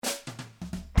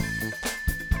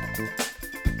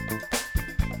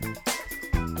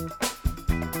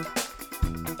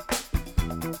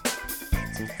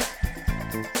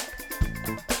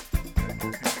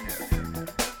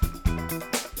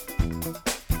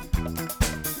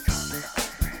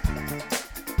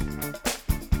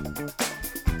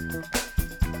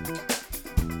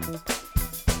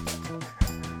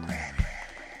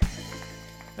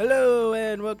Hello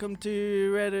and welcome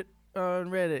to Reddit on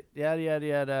Reddit. Yada yada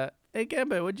yada. Hey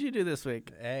Gambo, what'd you do this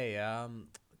week? Hey,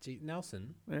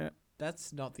 Nelson, Yeah.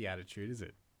 that's not the attitude, is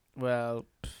it? Well,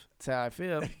 that's how I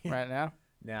feel right now.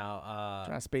 Now,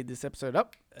 Trying to speed this episode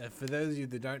up. for those of you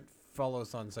that don't follow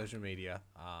us on social media,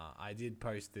 I did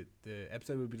post that the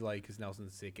episode would be delayed because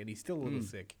Nelson's sick, and he's still a little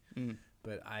sick.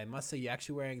 But I must say, you're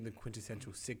actually wearing the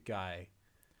quintessential sick guy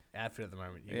outfit at the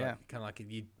moment. You got kind of like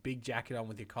your big jacket on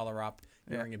with your collar up.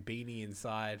 You're wearing a beanie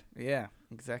inside. Yeah,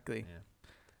 exactly.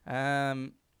 Yeah.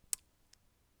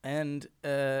 And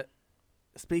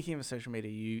speaking of social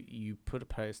media, you put a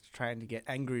post trying to get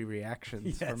angry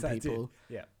reactions Yes, from I did. people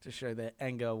Yeah. to show their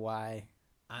anger why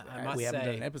I must we haven't done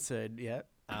say, an episode yet.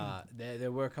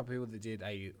 there were a couple people that did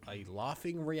a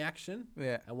laughing reaction.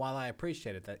 Yeah. And while I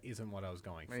appreciate it, that isn't what I was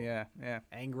going for. Yeah, yeah.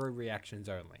 Angry reactions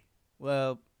only.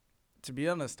 Well, to be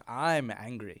honest, I'm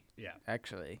angry. Yeah.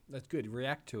 Actually. That's good.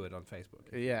 React to it on Facebook.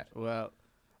 Yeah, well,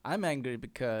 I'm angry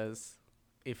because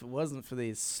if it wasn't for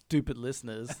these stupid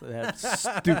listeners that have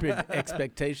stupid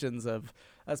expectations of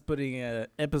us putting an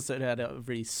episode out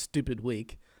every stupid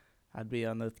week, I'd be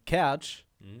on the couch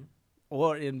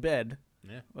or in bed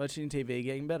watching TV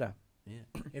getting better.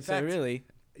 Yeah. In So fact, really,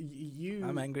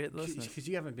 I'm angry at the listeners. because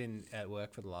you haven't been at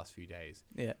work for the last few days.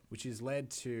 Yeah. Which has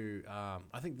led to,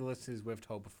 I think the listeners we've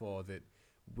told before that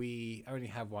we only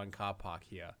have one car park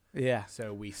here. Yeah.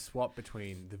 So we swap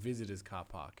between the visitors' car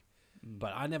park.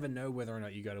 But I never know whether or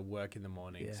not you go to work in the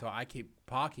morning. Yeah. So I keep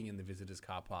parking in the visitors'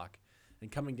 car park and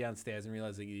coming downstairs and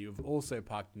realizing you've also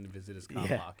parked in the visitors' car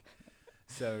park.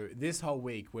 So this whole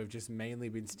week, we've just mainly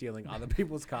been stealing other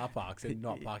people's car parks and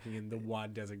not parking in the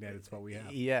one designated spot we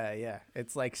have. Yeah, yeah.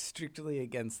 It's like strictly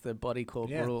against the body corp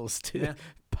Yeah. rules to Yeah.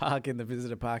 park in the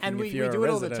visitor parking And if we you're a do it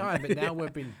all the resident. time, but now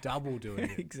we've been double doing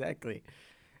it. Exactly.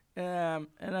 And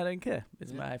I don't care.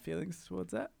 It's my feelings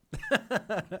towards that.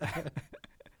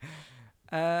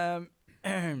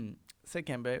 So,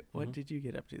 Cambo, what did you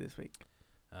get up to this week?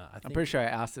 I'm pretty sure I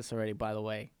asked this already, by the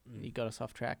way. You got us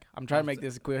off track. I'm trying to make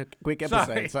this a quick episode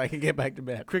Sorry. so I can get back to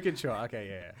bed. Quick and short. Okay,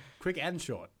 yeah. Quick and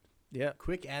short. Yeah.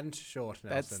 Quick and short,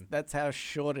 Nelson. That's how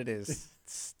short it is.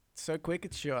 It's so quick,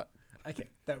 it's short. Okay,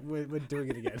 we're doing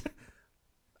it again.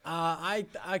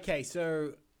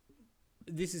 So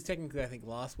this is technically, I think,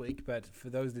 last week, but for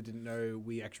those that didn't know,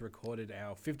 we actually recorded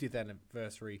our 50th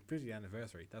anniversary.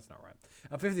 That's not right.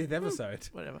 Our 50th episode.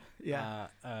 Whatever. Yeah.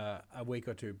 A week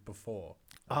or two before.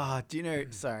 Do you know,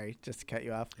 sorry, just to cut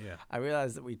you off. Yeah. I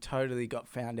realized that we totally got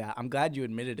found out. I'm glad you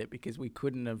admitted it because we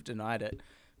couldn't have denied it.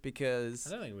 Because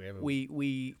I don't think we ever.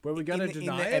 we Were we gonna in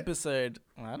deny the it? episode?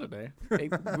 I don't know.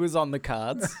 It was on the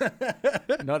cards.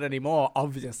 Not anymore,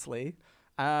 obviously.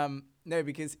 No,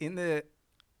 because in the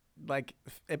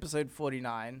episode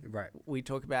 49, Right. we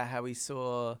talk about how we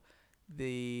saw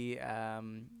the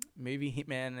movie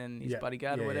Hitman and his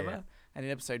bodyguard or whatever. Yeah. And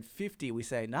in episode 50, we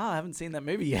say, "No, I haven't seen that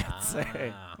movie yet." So,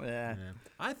 yeah.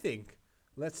 I think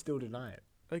let's still deny it.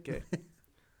 Okay.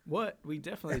 What? We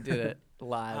definitely did it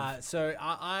live. So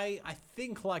I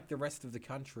think like the rest of the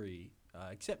country,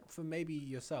 except for maybe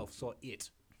yourself, saw it.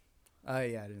 Oh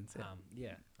yeah, I didn't see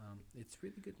it. It's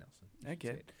really good, Nelson.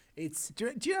 Okay. It's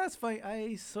Do you know what's funny?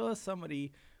 I saw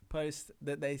somebody post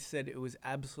that they said it was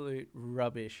absolute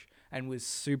rubbish and was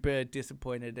super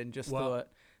disappointed and just thought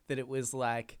that it was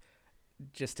like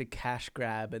just a cash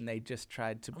grab and they just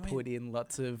tried to put in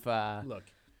lots of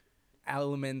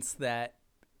elements that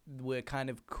were kind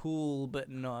of cool but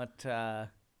not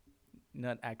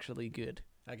actually good.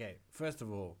 okay. First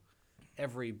of all,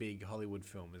 every big Hollywood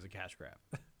film is a cash grab.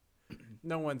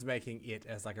 No one's making it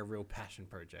as like a real passion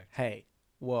project. Hey,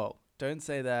 whoa. Don't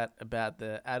say that about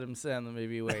the Adam Sandler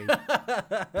movie where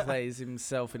he plays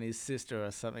himself and his sister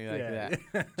or something like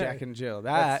that. Jack and Jill.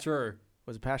 That's true.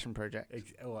 Was a passion project.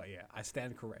 Well, yeah, I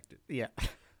stand corrected. Yeah.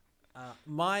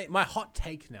 My hot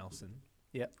take, Nelson.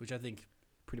 Yeah. Which I think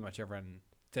pretty much everyone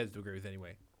tends to agree with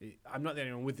anyway. I'm not the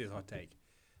only one with this hot take.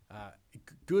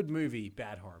 Good movie,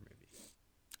 bad horror movie.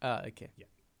 Oh, okay. Yeah.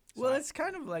 Well, it's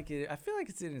kind of like I feel like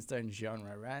it's in its own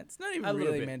genre, right? It's not even A little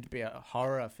really bit. meant to be a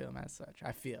horror film as such,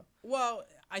 I feel. Well,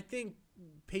 I think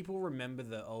people remember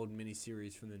the old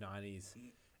miniseries from the 90s.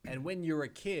 And when you're a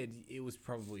kid, it was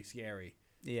probably scary.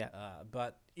 Yeah.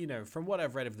 But, you know, from what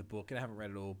I've read of the book, and I haven't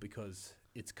read it all because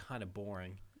it's kind of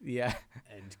boring Yeah.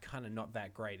 and kind of not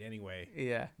that great anyway.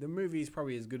 Yeah. The movie is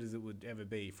probably as good as it would ever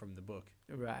be from the book.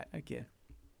 Right. Okay.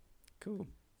 Cool.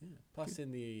 Yeah. Plus,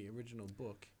 in the original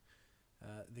book,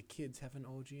 the kids have an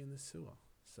orgy in the sewer.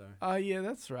 So Oh yeah,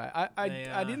 that's right.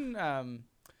 I didn't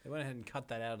they went ahead and cut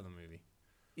that out of the movie.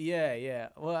 Yeah.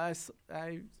 Well, I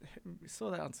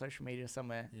saw that on social media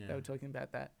somewhere. They Yeah. were talking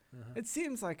about that. Uh-huh. It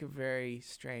seems like a very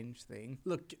strange thing.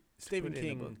 Look, Stephen put it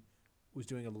in a book. King was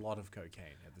doing a lot of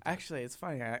cocaine at the time. Actually, it's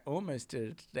funny. I almost did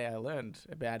it today. I learned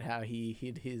about how he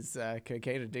hid his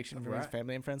cocaine addiction from his Right.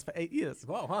 family and friends for 8 years.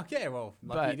 Well, okay, well,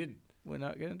 lucky But- he didn't. We're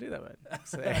not going to do that one.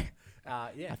 So,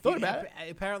 Yeah, I thought about it.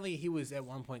 Apparently, he was at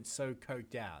one point so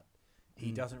coked out,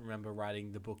 he Mm. doesn't remember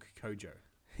writing the book Kojo.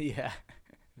 yeah.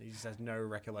 He just has no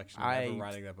recollection of I- ever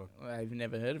writing that book. I've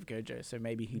never heard of Gojo, so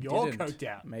maybe he You're didn't. coked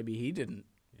out. Maybe he didn't.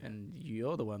 Yeah. And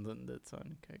you're the one that's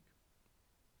on coke.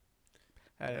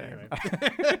 I don't know.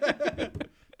 Anyway.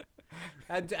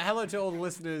 And hello to all the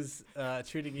listeners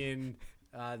tuning in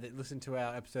that listened to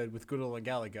our episode with Goodall and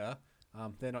Gallagher.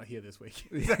 They're not here this week.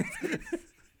 we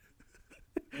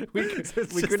It's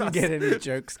just couldn't us. get any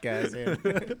jokes, guys. Yeah.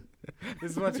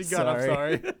 This is what you got. I'm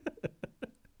sorry.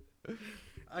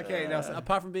 Okay, now so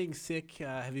apart from being sick,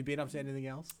 have you been up to anything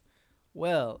else?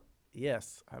 Well,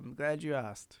 yes. I'm glad you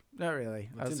asked. Not really.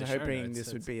 I What's was in the show hoping notes?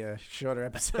 this would be a shorter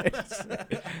episode.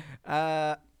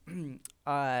 I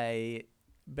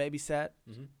babysat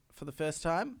Mm-hmm. for the first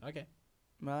time Okay.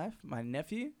 in my life, my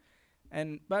nephew.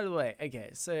 And by the way, okay,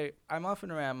 so I'm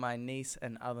often around my niece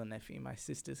and other nephew, my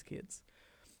sister's kids.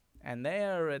 And they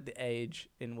are at the age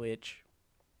in which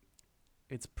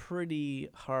it's pretty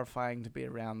horrifying to be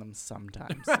around them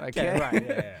sometimes. Okay, right.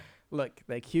 Yeah. Look,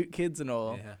 they're cute kids and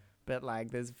all, Yeah. but like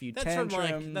there's a few That's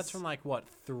tantrums. from like what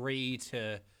 3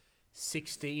 to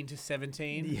 16 to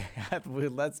 17. Yeah, well,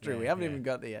 that's true. We Yeah, haven't yeah. even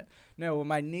got there yet. No, well,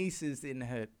 my niece is in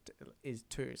her is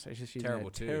 2, so she's in Terrible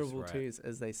her twos, terrible right. twos,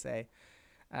 as they say.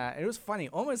 It was funny,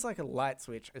 almost like a light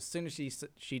switch. As soon as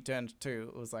she turned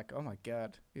 2, it was like, oh my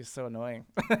god, you're so annoying.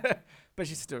 But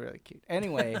she's still really cute.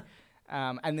 Anyway,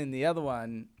 and then the other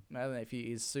one, my other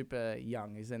nephew, is super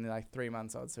young. He's only like 3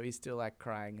 months old, so he's still like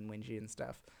crying and whingy and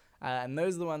stuff. And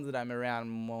those are the ones that I'm around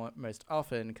most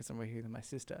often because I'm working with my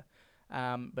sister.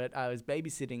 But I was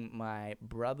babysitting my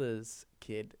brother's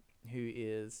kid, who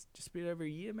is just a bit over a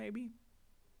year maybe,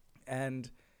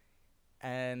 and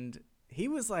he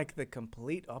was like the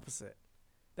complete opposite.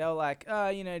 They were like,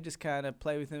 just kind of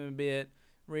play with him a bit,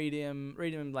 read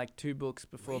him like 2 books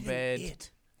before bed.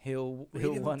 He'll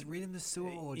want read him the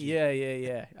sewer orgy.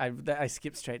 yeah. I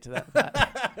skipped straight to that part.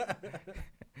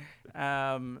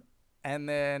 And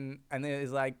then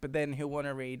he's like, but then he'll want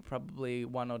to read probably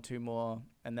 1 or 2 more,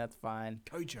 and that's fine.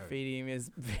 Kojo.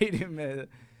 Feed him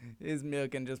his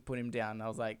milk and just put him down. And I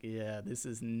was like, yeah, this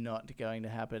is not going to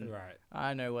happen. Right.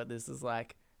 I know what this is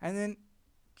like. And then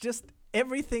just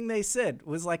everything they said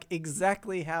was like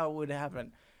exactly how it would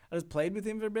happen. I just played with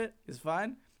him for a bit. It's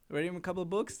fine. Read him a couple of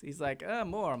books. He's like,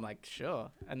 more. I'm like, sure.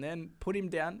 And then put him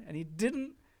down, and he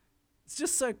didn't. It's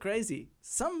just so crazy.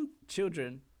 Some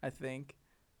children, I think,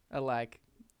 are like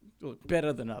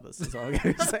better than others. Is all I'm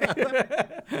going to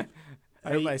say.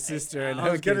 I hope my sister and I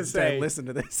her was gonna kids say, don't listen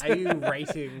to this. Are you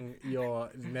rating your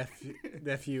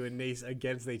nephew and niece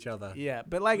against each other? Yeah,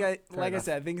 but like I enough.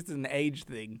 said, I think it's an age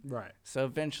thing. Right. So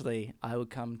eventually, I will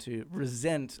come to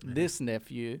resent this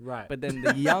nephew. Right. But then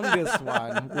the youngest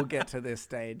one will get to this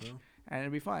stage, Well, and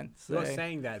it'll be fine. So, you're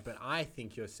saying that, but I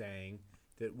think you're saying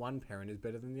that one parent is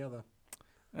better than the other.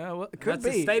 well, it could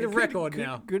That's be a state It of could- record could-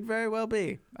 now. Could very well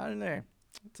be. I don't know.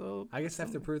 It's all I guess they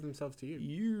have to prove themselves to you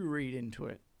you read into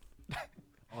it.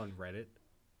 on Reddit.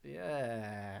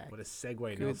 Yeah. What a segue,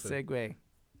 Good Nelson. segue.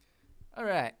 All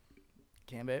right,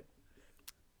 Cambo.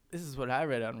 This is what I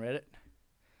read on Reddit.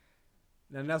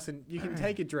 Now, Nelson, you can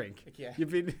take a drink. Yeah.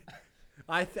 You've been.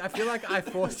 I feel like I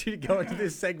forced you to go into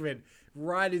this segment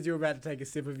right as you were about to take a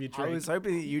sip of your I drink. was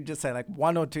hoping that you'd just say like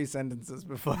 1 or 2 sentences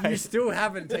before You still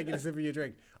haven't taken a sip of your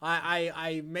drink.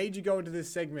 I made you go into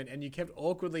this segment and you kept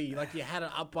awkwardly, like you had it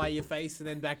up by your face and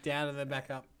then back down and then back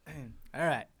up. All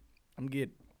right, I'm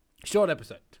good. Short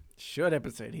episode. Short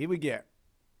episode. Here we go.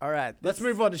 All right. Let's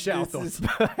move on to shower this thoughts. is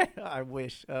I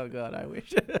wish. Oh God, I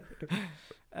wish.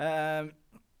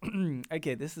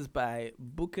 Okay, this is by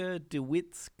Booker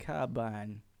DeWitt's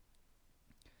Carbine.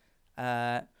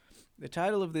 The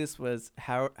title of this was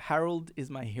Harold is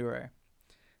My Hero.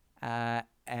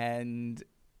 And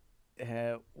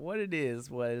what it is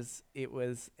was it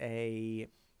was a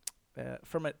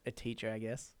from a teacher, I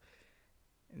guess.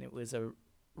 And it was a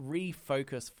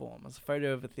refocus form. It's a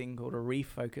photo of a thing called a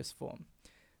refocus form.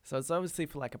 So it's obviously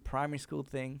for like a primary school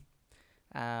thing.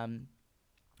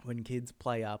 when kids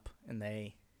play up and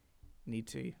they need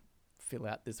to fill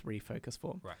out this refocus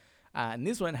form. Right. And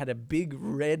this one had a big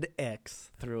red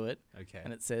X through it, Okay.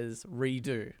 and it says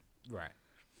redo. Right.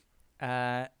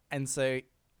 And so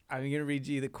I'm going to read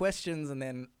you the questions and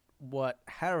then what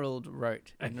Harold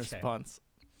wrote in response.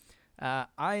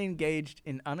 I engaged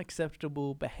in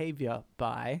unacceptable behavior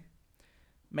by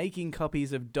making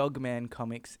copies of Dogman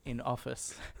comics in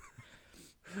office.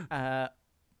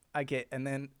 Okay, and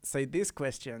then, so this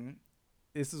question,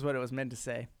 this is what it was meant to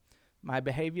say. My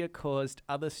behavior caused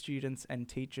other students and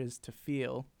teachers to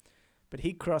feel, but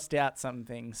he crossed out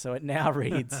something, so it now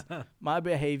reads, my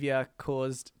behavior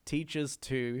caused teachers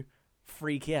to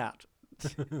freak out.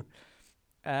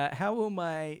 How will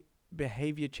my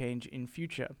behavior change in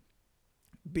future?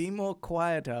 Be more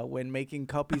quieter when making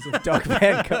copies of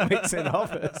Dogman comics in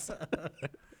office.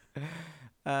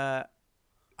 I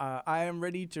am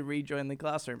ready to rejoin the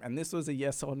classroom. And this was a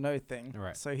yes or no thing.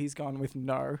 Right. So he's gone with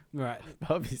no, Right.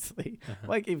 obviously.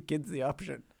 Why give kids the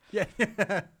option? Yeah.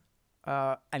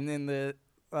 And then the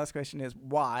last question is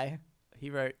why?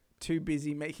 He wrote, too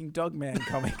busy making Dogman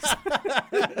comics.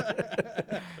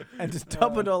 And to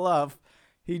top it all off,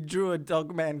 he drew a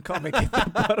Dogman comic at the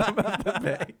bottom of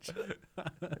the page.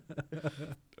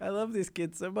 I love this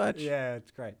kid so much. Yeah, it's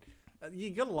great.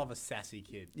 You gotta love a sassy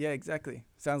kid. Yeah, exactly.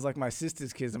 Sounds like my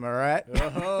sister's kids, am I right?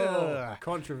 Oh,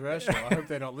 controversial. I hope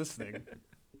they're not listening. And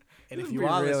This if would you be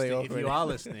are really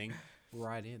listening, awkward.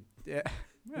 write in. Yeah.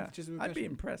 Yeah. Just a I'd be question.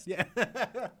 impressed. Yeah.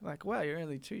 Like, wow, you're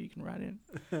only 2, you can write in.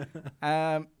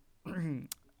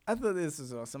 I thought this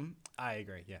was awesome, I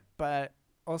agree. Yeah. but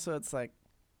also it's like,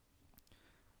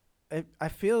 I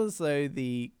feel as though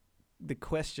the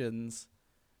questions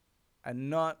are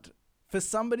not, for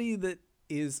somebody that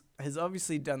has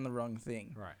obviously done the wrong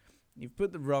thing. Right. You've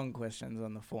put the wrong questions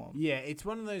on the form. Yeah, it's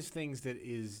one of those things that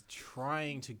is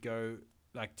trying to go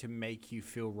like to make you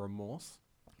feel remorse,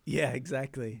 Yeah,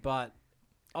 exactly. but Like,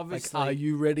 obviously, are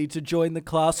you ready to join the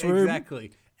classroom?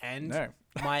 exactly? And No.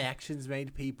 my actions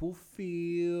made people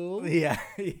feel. Yeah,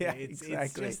 yeah, It's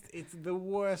exactly. it's the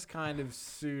worst kind of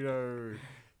pseudo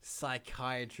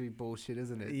psychiatry bullshit,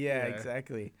 isn't it? Yeah,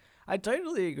 exactly. I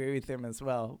totally agree with him as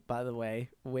well, by the way,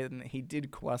 when he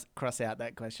did cross out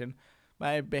that question.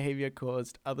 My behavior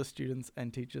caused other students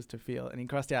and teachers to feel, and he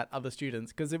crossed out other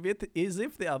students, because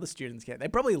if the other students can, they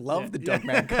probably love the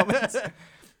Dogman comments.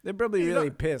 They're probably He's really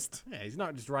not- pissed. Yeah, he's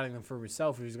not just writing them for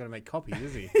himself. He's going to make copies,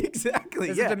 is he? Exactly.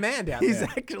 There's yeah. a demand out He's there.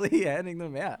 actually handing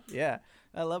them out. Yeah,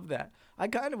 I love that. I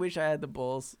kind of wish I had the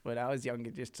balls when I was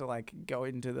younger, just to like go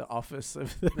into the office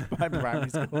of my primary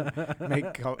school,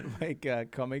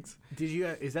 make comics. Did you?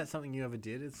 Is that something you ever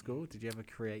did at school? Did you ever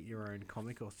create your own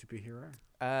comic or superhero?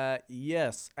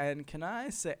 Yes. And can I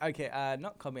say, okay,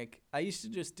 not comic. I used to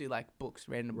just do like books,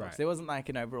 random books. Right. There wasn't like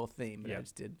an overall theme, but I Yep.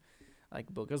 just did like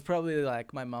a book. It was probably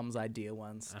like my mum's idea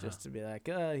once, just to be like,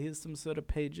 here's some sort of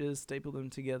pages, staple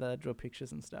them together, draw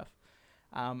pictures and stuff.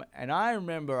 And I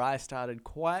remember I started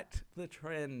quite the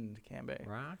trend, Cambo,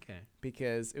 Right. Okay.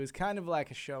 because it was kind of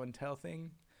like a show and tell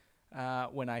thing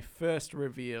when I first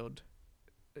revealed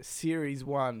series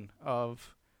 1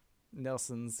 of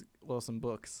Nelson's awesome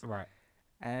books. Right.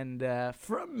 And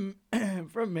from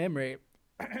memory,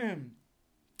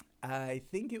 I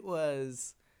think it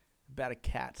was about a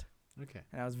cat. Okay.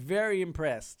 And I was very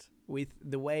impressed with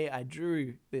the way I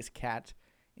drew this cat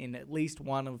in at least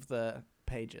one of the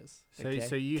pages. So okay?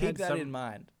 so you Keep had that some. in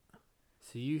mind.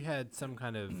 So you had some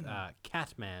kind of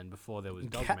Catman before there was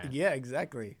Cat- Dogman. yeah,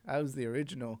 exactly. I was the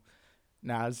original.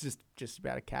 No, it was just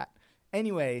about a cat.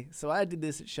 Anyway, so I did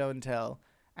this at show and tell.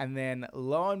 And then,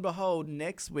 lo and behold,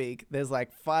 next week, there's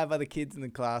like 5 other kids in the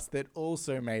class that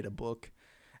also made a book.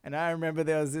 And I remember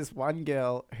there was this one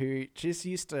girl who just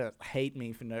used to hate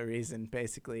me for no reason,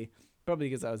 basically. Probably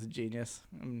because I was a genius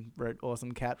and wrote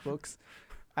awesome cat books.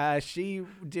 She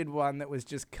did one that was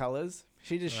just colors.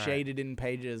 She just Right. shaded in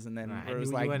pages, and then Right, it and was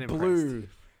you like weren't blue,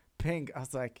 impressed. pink. I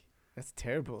was like, that's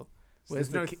terrible. So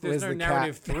there's no where's the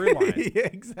narrative cat? through line. Yeah,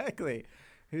 exactly.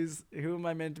 Who am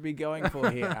I meant to be going for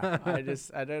here?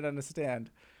 I don't understand.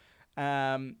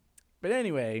 But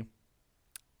anyway,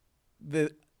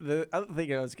 the other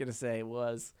thing I was gonna say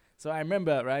was, so I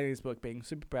remember writing this book, being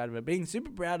super proud of it, being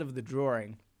super proud of the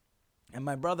drawing, and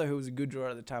my brother, who was a good drawer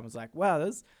at the time, was like, "Wow,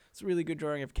 that's a really good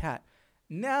drawing of cat."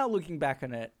 Now looking back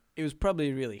on it, it was probably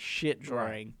a really shit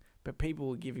drawing, but people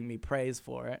were giving me praise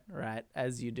for it, right,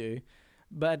 as you do.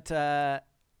 But I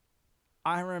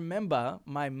remember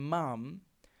my mum.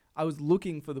 I was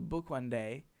looking for the book one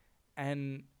day,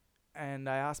 and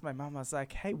I asked my mum. I was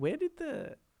like, "Hey, where'd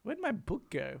my book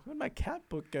go? Where'd my cat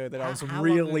book go that I was How long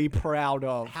really proud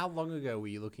of?" How long ago were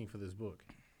you looking for this book?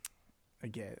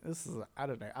 again, this is, I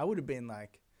don't know. I would have been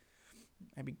like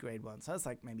maybe grade 1. So I was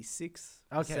like maybe 6,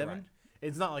 Okay, 7. right.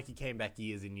 It's not like you came back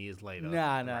years and years later.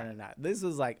 No. This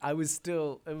was like, it was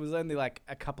only like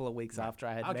a couple of weeks after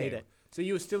I had made it. So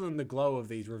you were still in the glow of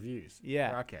these reviews.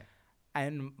 Yeah. Okay.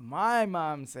 And my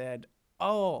mum said,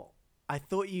 "Oh, I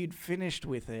thought you'd finished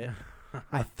with it.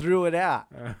 I threw it out.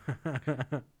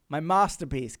 My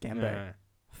masterpiece, Cambo.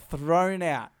 Thrown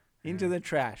out into the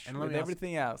trash And with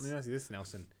everything else." Let me ask you this,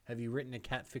 Nelson. Have you written a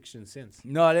cat fiction since?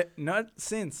 Not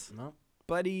since. No.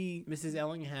 Bloody. Mrs.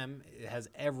 Ellingham has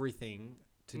everything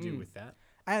to do with that.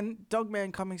 And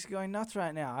Dogman Comics are going nuts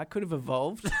right now. I could have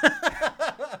evolved.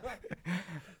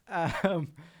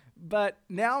 But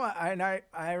now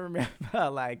I remember,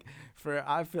 like,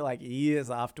 I feel like years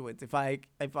afterwards, if I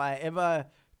ever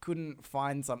couldn't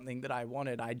find something that I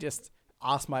wanted, I just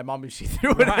asked my mum if she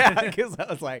threw it out, because I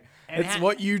was like, it's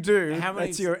what you do.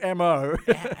 That's your MO.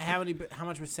 How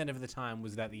much percent of the time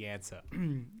was that the answer?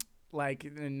 Like,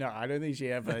 no, I don't think she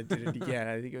ever did it again.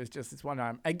 I think it was just this one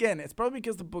time. Again, it's probably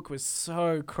because the book was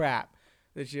so crap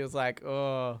that she was like,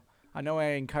 oh, I know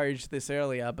I encouraged this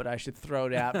earlier, but I should throw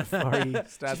it out before he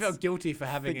starts. She felt guilty for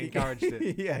having encouraged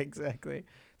it. Yeah, exactly.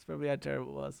 It's probably how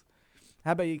terrible it was.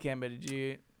 How about you, Camber? Did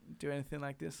you do anything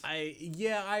like this?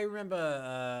 I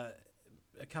remember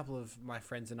a couple of my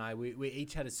friends and I, we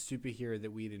each had a superhero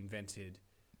that we'd invented,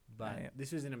 but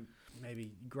this was in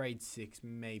maybe grade 6,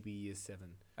 maybe year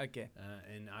 7. Okay.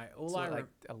 And like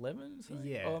 11?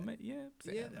 Yeah. Oh, yeah.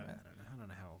 I don't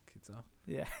know how old kids are.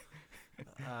 Yeah.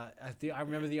 I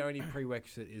remember the only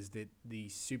prerequisite is that the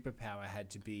superpower had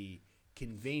to be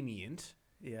convenient,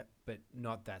 but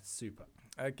not that super.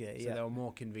 Okay, So they were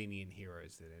more convenient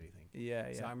heroes than anything.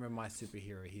 Yeah. So I remember my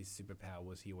superhero, his superpower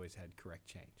was he always had correct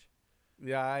change.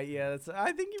 Yeah.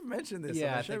 I think you've mentioned this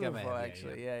on the show before,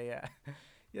 actually. Yeah.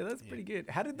 Yeah, that's pretty good.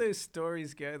 How did those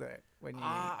stories go though? When you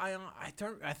I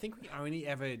think we only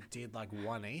ever did like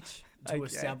one each to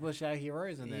establish our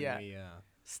heroes, and then we.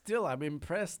 Still, I'm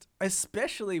impressed,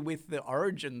 especially with the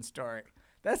origin story.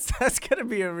 That's gonna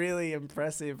be a really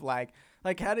impressive like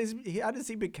how does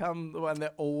he become the one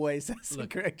that always has the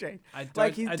correct change? I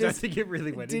don't think it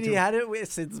really went. Did he had it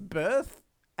since birth,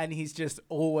 and he's just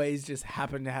always just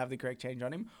happened to have the correct change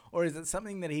on him, or is it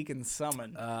something that he can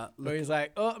summon? Where he's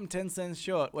like, oh, I'm 10 cents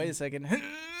short. Wait a second.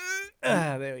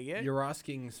 There we go. You're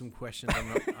asking some questions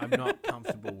I'm not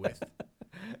comfortable with.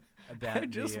 About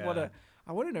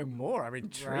I want to know more. I'm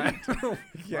intrigued. Right.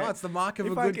 Well, it's the mark of a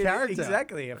good character.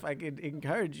 Exactly. If I could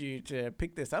encourage you to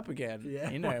pick this up again,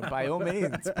 by all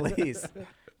means, please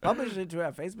publish it to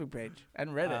our Facebook page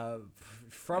and Reddit.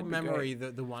 From memory,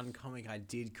 the one comic I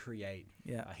did create,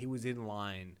 he was in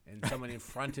line and someone in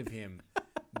front of him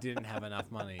didn't have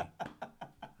enough money,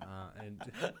 and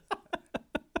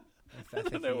I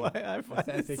don't know why I find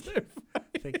it so funny.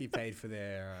 I think he paid for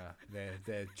their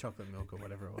chocolate milk or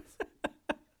whatever it was.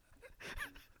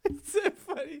 It's so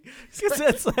funny because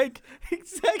that's like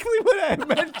exactly what I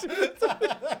mentioned.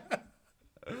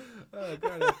 Oh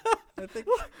god! I think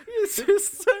it's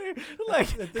just so like.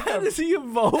 How does he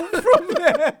evolve from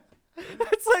there?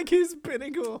 It's like his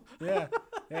pinnacle. Yeah,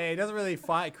 he doesn't really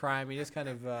fight crime. He just kind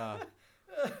of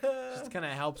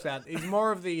helps out. He's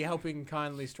more of the helping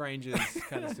kindly strangers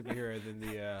kind of superhero than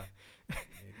the.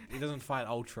 He doesn't fight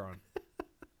Ultron.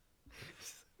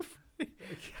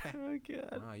 Okay. Oh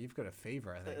god! Oh, you've got a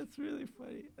fever, I think. That's really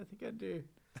funny. I think I do.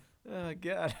 Oh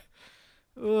god.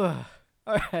 Ugh.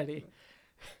 Alrighty.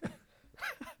 I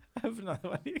have another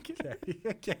one.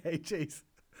 Okay, jeez.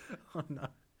 Oh no.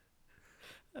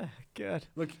 Oh god.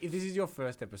 Look, if this is your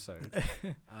first episode,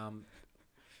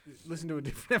 listen to a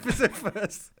different episode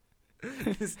first.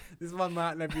 This one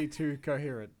might not be too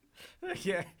coherent.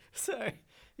 Okay, so.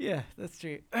 Yeah, that's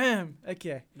true.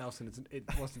 Okay. Nelson, it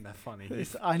wasn't that funny.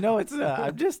 I know it's not.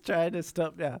 I'm just trying to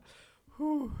stop now.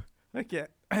 Whew. Okay.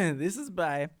 This is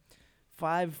by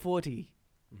 540.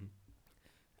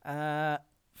 Mm-hmm.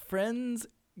 Friend's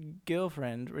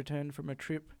girlfriend returned from a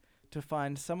trip to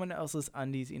find someone else's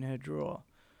undies in her drawer.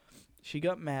 She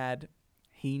got mad.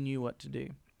 He knew what to do.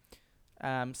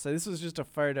 So this was just a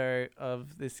photo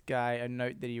of this guy, a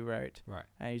note that he wrote. Right.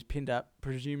 And he's pinned up,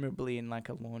 presumably in like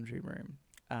a laundry room.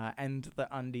 And the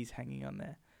undies hanging on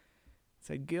there.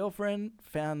 So girlfriend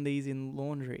found these in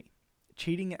laundry.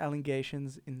 Cheating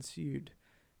allegations ensued.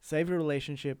 Save a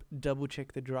relationship, double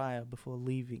check the dryer before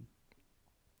leaving.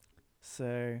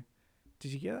 So,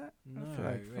 did you get that? No. I feel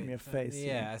like from your face.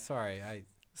 Yeah, sorry.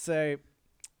 So,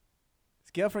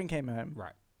 his girlfriend came home.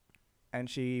 Right. And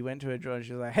she went to her drawer and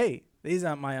she was like, hey, these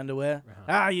aren't my underwear.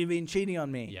 Uh-huh. You've been cheating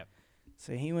on me. Yep.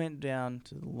 So he went down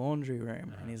to the laundry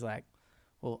room and he's like,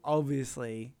 well,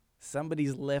 obviously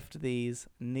somebody's left these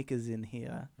knickers in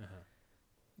here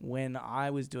when I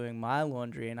was doing my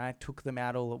laundry and I took them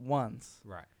out all at once.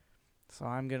 Right. So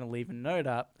I'm going to leave a note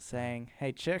up saying,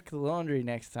 hey, check the laundry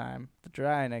next time, the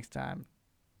dryer next time.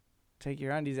 Take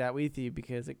your undies out with you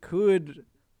because it could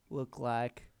look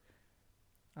like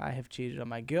I have cheated on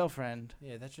my girlfriend.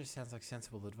 Yeah, that just sounds like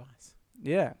sensible advice.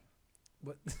 Yeah.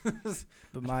 What?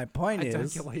 But my point is... I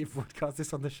don't get why you broadcast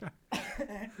this on the show.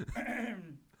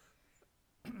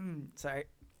 Sorry.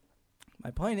 My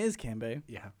point is, Cambo,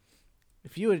 Yeah.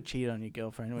 if you were to cheat on your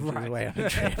girlfriend when she was away on a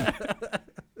trip,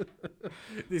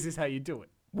 this is how you do it.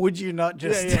 would you not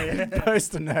just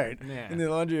post a note in the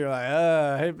laundry? You're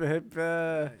like,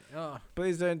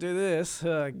 please don't do this.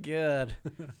 Oh, God.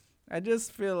 I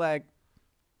just feel like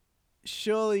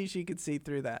surely she could see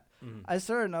through that. Mm. I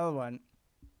saw another one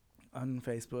on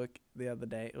Facebook the other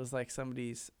day. It was like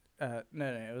somebody's...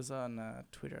 it was on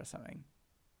Twitter or something.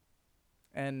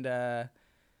 And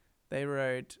they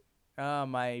wrote,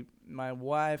 my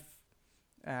wife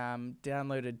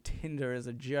downloaded Tinder as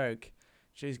a joke.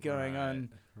 She's going on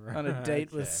a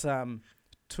date with some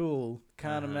tool.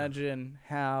 Can't imagine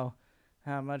how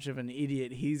much of an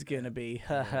idiot he's going to be.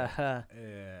 Ha ha ha.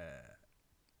 Yeah.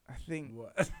 I think...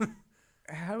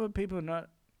 How are people not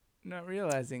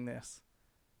realizing this?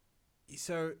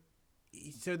 So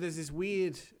there's this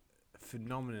weird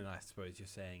phenomenon, I suppose you're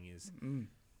saying, is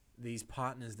these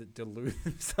partners that delude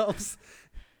themselves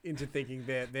into thinking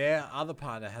their other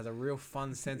partner has a real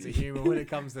fun sense of humor when it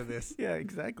comes to this. Yeah,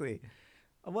 exactly.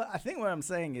 Well, I think what I'm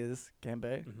saying is,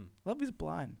 Cambo, love is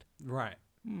blind. Right.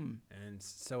 Mm. And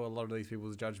so a lot of these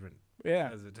people's judgment,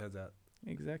 as it turns out.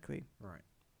 Exactly. Right.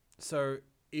 So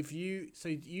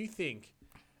you think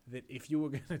that if you were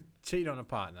going to cheat on a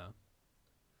partner,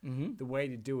 the way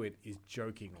to do it is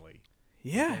jokingly.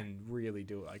 Yeah. And really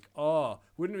do it. Like,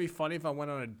 wouldn't it be funny if I went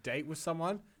on a date with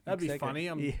someone? That'd be funny.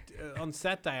 On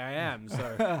Saturday I am,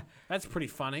 so that's pretty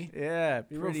funny. Yeah. It'd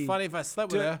be real funny if I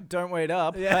slept with her. Don't wait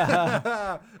up.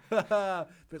 Yeah. But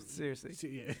seriously.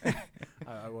 Yeah.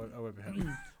 I won't be happy.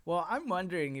 Well, I'm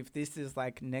wondering if this is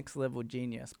like next level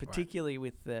genius, particularly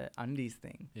with the undies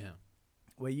thing. Yeah.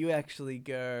 Where you actually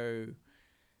go,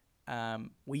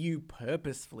 where you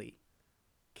purposefully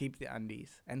keep the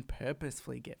undies and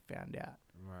purposefully get found out.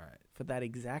 Right. For that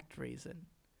exact reason.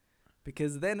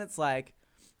 Because then it's like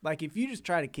if you just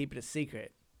try to keep it a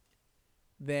secret,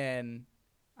 then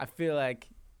I feel like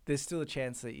there's still a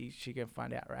chance that she can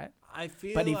find out, right? I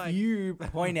feel but like... if you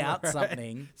point out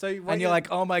something and you're like,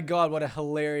 oh my God, what a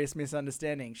hilarious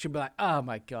misunderstanding. She'll be like, oh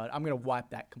my God, I'm going to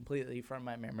wipe that completely from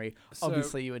my memory. So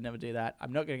obviously you would never do that.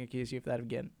 I'm not going to accuse you of that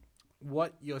again.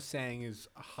 What you're saying is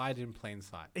hide in plain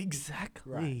sight.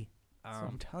 Exactly. Right. So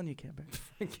I'm telling you, Cambo.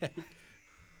 Okay.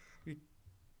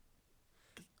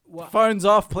 Phone's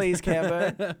off, please,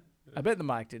 Cambo. I bet the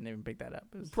mic didn't even pick that up.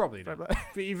 Probably not.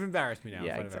 But you've embarrassed me now.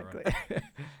 Yeah, exactly.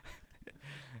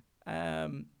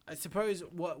 I suppose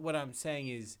what I'm saying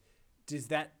is, does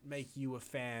that make you a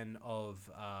fan of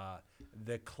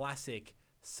the classic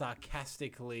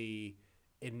sarcastically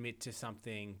admit to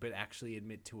something but actually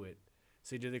admit to it?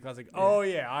 So you do the classic, oh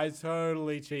yeah, I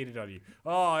totally cheated on you.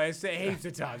 Oh, it's heaps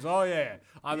of times. Oh yeah,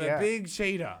 I'm a big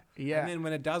cheater. Yeah. And then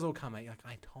when it does all come out, you're like,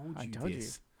 I told you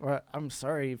this. Well, I'm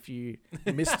sorry if you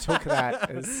mistook that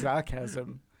as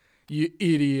sarcasm, you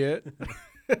idiot.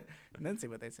 And then see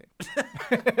what they say.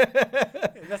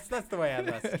 That's the way out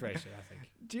of that situation, I think.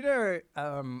 Do you know,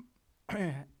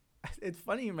 it's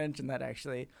funny you mentioned that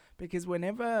actually, because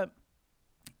whenever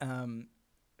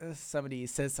somebody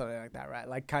says something like that, right?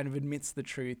 Like kind of admits the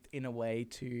truth in a way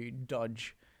to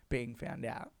dodge being found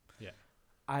out. Yeah.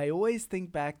 I always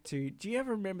think back to, do you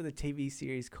ever remember the TV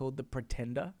series called The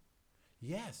Pretender?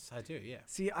 Yes, I do, yeah.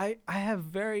 See, I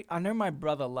know my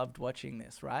brother loved watching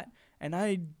this, right? And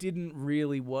I didn't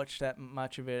really watch that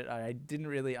much of it. I didn't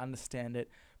really understand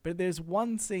it. But there's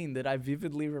one scene that I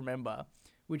vividly remember,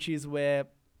 which is where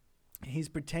he's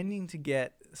pretending to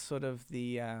get sort of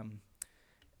the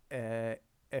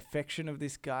affection of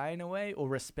this guy in a way, or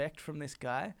respect from this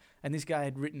guy. And this guy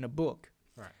had written a book.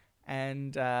 Right.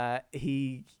 And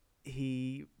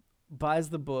he buys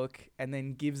the book and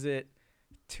then gives it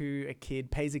to a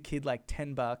kid, pays a kid like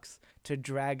 $10 to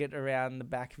drag it around the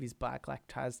back of his bike, like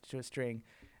ties to a string,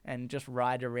 and just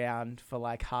ride around for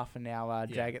like half an hour,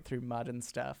 drag it through mud and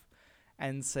stuff.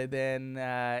 And so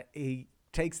then he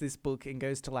takes this book and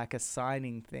goes to like a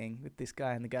signing thing with this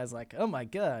guy, and the guy's like, oh my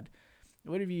God,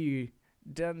 what have you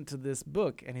done to this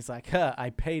book? And he's like, I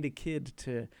paid a kid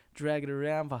to drag it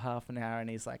around for half an hour. And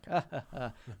he's like,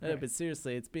 no, but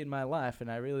seriously, it's been my life,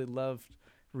 and I really loved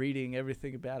reading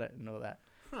everything about it and all that.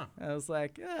 Huh. I was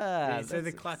like, Yeah, so the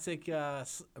that's classic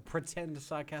pretend to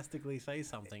sarcastically say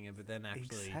something, but then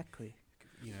actually, exactly.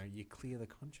 you clear the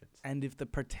conscience. And if the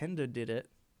pretender did it,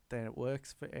 then it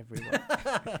works for everyone.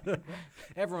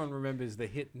 Everyone remembers the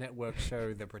hit network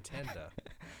show The Pretender.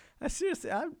 I seriously,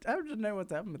 I don't know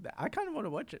what's happened with that. I kind of want to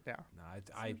watch it now. No,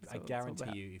 I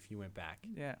guarantee you, if you went back,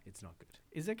 Yeah. it's not good.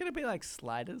 Is it going to be like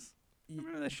Sliders?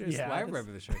 Remember the show Yeah, Sliders? I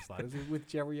remember the show Sliders with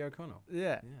Jerry O'Connell.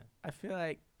 Yeah. Yeah. I feel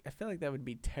like that would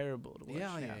be terrible to watch Yeah,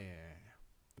 now.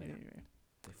 yeah. Anyway.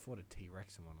 They fought a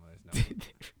T-Rex in one of those. No.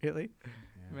 Really?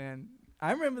 Yeah. Man,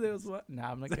 I remember there was one. No,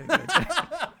 I'm not going to go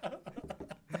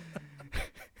there.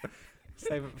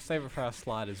 Save it for our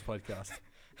Sliders podcast.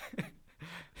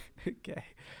 Okay.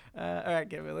 All right,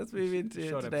 Kevin, let's move into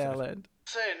Short Today episode. I Learned.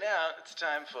 So now it's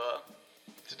time for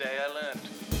Today I Learned.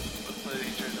 Let's play the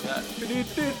intro to that.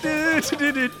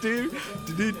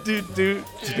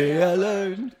 Today I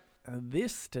Learned.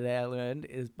 This Today I Learned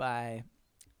is by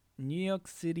New York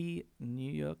City,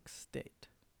 New York State.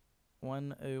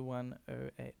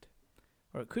 10108.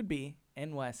 Or it could be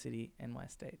NY City, NY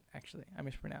State, actually. I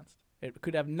mispronounced. It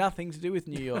could have nothing to do with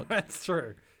New York. That's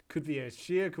true. Could be a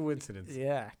sheer coincidence.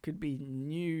 Yeah, could be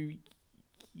New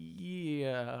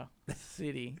Year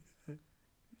City,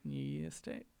 New Year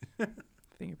State.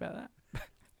 Think about that.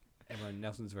 Everyone,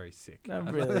 Nelson's very sick. I'm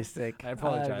really sick. I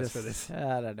apologize for this.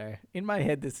 I don't know. In my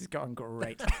head, this is going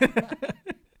great.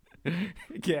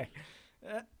 Okay.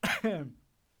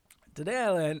 Today I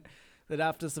learned that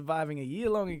after surviving a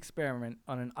year-long experiment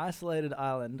on an isolated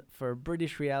island for a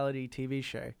British reality TV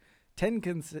show, 10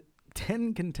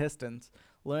 contestants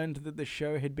learned that the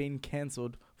show had been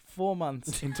cancelled 4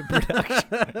 months into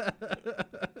production.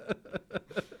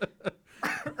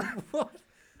 What?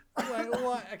 Wait,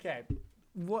 what? Okay.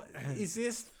 What is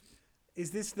this?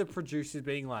 Is this the producers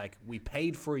being like, we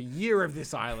paid for a year of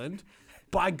this island?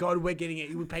 By God, we're getting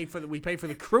it. We paid for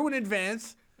the crew in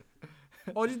advance.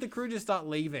 Or did the crew just start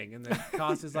leaving and the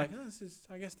cast is like,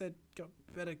 I guess they've got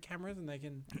better cameras and they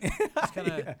can just kind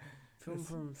of film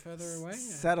from further away?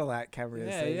 Satellite cameras.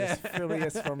 Yeah, They're yeah. just filming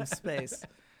us from space.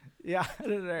 Yeah, I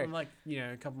don't know. And like,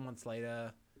 a couple months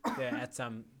later, they're at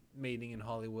some meeting in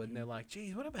Hollywood and they're like,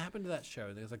 geez, whatever happened to that show?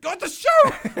 And they're like, God, the show!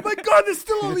 Oh my God, they're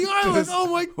still on the island! Just Oh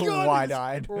my God!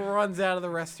 wide-eyed. Runs out of the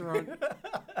restaurant.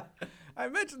 I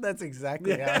imagine that's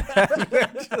exactly Yeah. how it happened,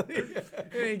 actually.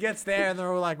 And he gets there and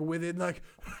they're all like with it, like,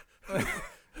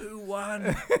 who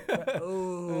won?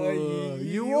 Oh,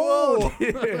 you all.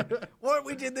 What,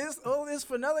 we did all this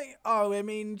for nothing? Oh, I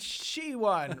mean, she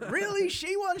won. Really?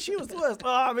 She won? She was the worst. Oh,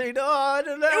 I mean, I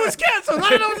don't know. It was cancelled. I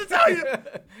don't know what to tell you.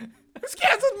 It was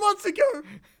cancelled months ago.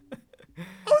 I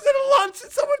was at a lunch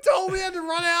and someone told me I had to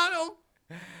run out.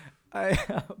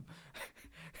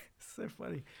 So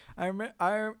funny.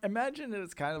 I imagine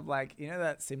it's kind of like,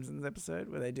 that Simpsons episode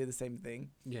where they do the same thing.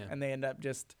 Yeah. And they end up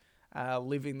just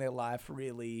living their life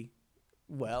really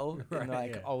well in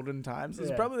Right, yeah. olden times. It's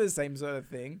Yeah. probably the same sort of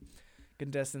thing.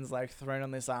 Contestants thrown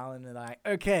on this island and like,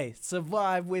 okay,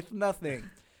 survive with nothing.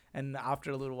 And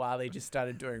after a little while, they just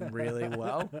started doing really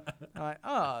well. I'm like,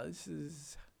 oh, this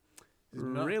is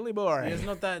really boring.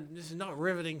 This is not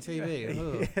riveting TV.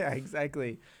 Ugh. Yeah,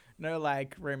 exactly. No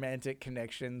romantic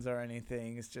connections or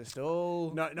anything. It's just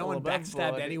all No all one above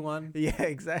backstabbed board. anyone. Yeah,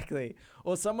 exactly.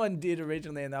 Or someone did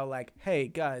originally, and they were like, "Hey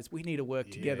guys, we need to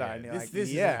work together." And you're like,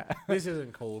 "Yeah, this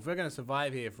isn't cool. If we're gonna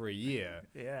survive here for a year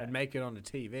yeah, and make it onto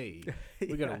TV, we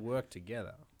Yeah. gotta work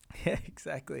together." yeah,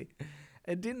 exactly."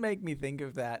 It did make me think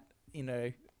of that.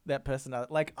 That person.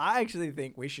 I actually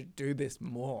think we should do this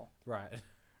more, Right.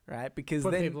 right? Because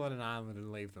Put then, people on an island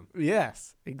and leave them.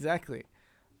 yes, exactly.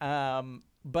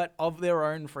 But of their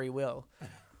own free will,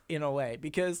 in a way,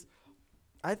 because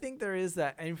I think there is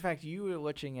that. And in fact, you were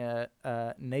watching a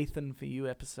Nathan For You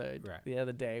episode Right. the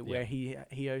other day where he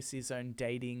hosts his own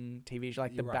dating TV show,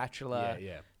 like The Right. Bachelor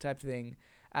Yeah. type thing.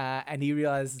 And he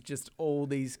realized just all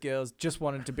these girls just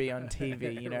wanted to be on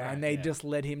TV, Right, and they yeah. just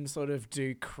let him sort of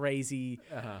do crazy,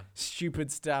 Uh-huh.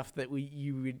 stupid stuff that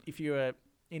you would, if you were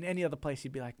in any other place,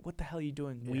 you'd be like, what the hell are you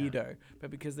doing, Yeah. weirdo? But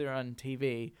because they're on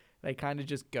TV, they kind of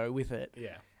just go with it.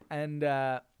 Yeah. And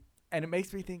it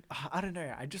makes me think, I don't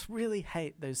know, I just really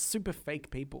hate those super fake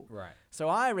people. Right. So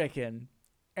I reckon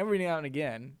every now and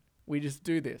again, we just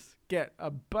do this. Get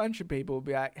a bunch of people,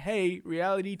 be like, hey,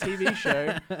 reality TV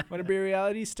show, want to be a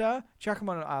reality star? Chuck them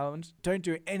on an island. Don't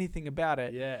do anything about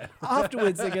it. Yeah.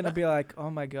 Afterwards, they're going to be like, oh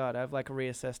my God, I've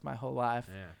reassessed my whole life.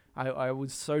 Yeah. I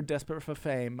was so desperate for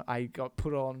fame, I got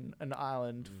put on an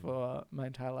island for my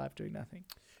entire life doing nothing.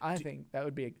 I think that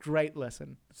would be a great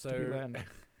lesson to be So, learned.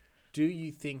 do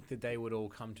you think that they would all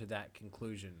come to that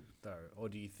conclusion, though? Or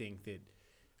do you think that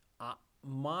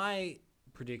my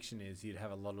prediction is you'd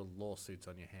have a lot of lawsuits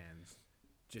on your hands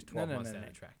just No, 12 no, months no, down no.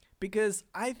 the track. Because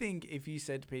I think if you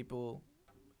said to people,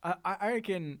 I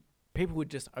reckon people would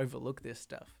just overlook this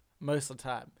stuff most of the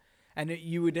time. And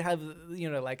you would have,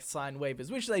 like signed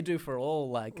waivers, which they do for all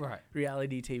like Right.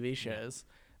 reality TV shows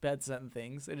about certain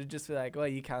things. It'd just be like, well,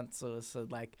 you can't sort of, so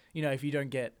like, if you don't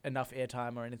get enough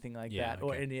airtime or anything like Yeah, that,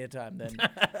 or okay. any airtime, then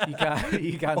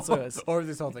you can't sue us. Or if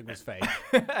this whole thing was fake.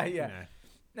 Yeah. You know.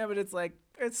 No, but it's like,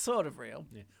 it's sort of real.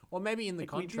 Yeah. Or maybe in the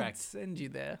Like, we did contract, send you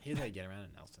there. here's how you get around it,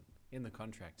 Nelson. In the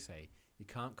contract, say you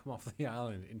can't come off the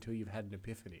island until you've had an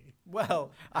epiphany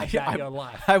Well, about your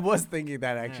life. I was thinking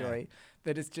that actually,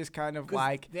 that it's just kind of 'Cause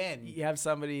like then you have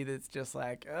somebody that's just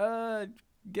like,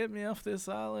 get me off this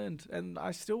island, and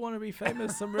I still want to be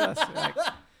famous somewhere else. Like,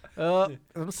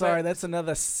 I'm sorry, that's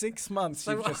another 6 months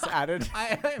So you've just added.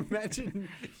 I imagine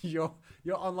you're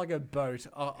on like a boat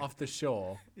off the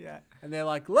shore, Yeah. and they're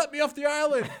like, "Let me off the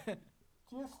island."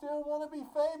 Do you still want to be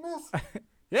famous?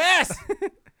 Yes.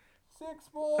 6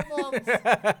 more months.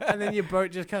 And then your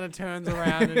boat just kind of turns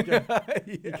around and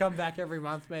you come back every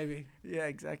month, maybe. Yeah,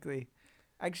 exactly.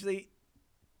 Actually,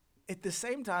 at the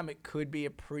same time, it could be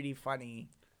a pretty funny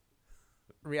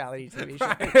reality TV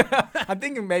show. I'm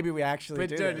thinking maybe we actually But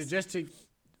do dude, this. just to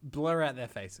blur out their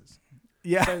faces,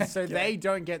 Yeah. so they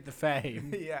don't get the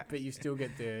fame, Yeah. but you still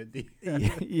get the.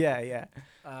 Yeah.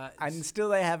 And still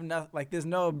they have nothing, like there's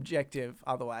no objective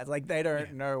otherwise. Like they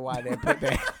don't know why they're put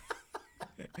there.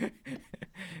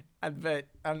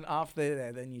 and after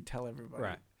that, then you tell everybody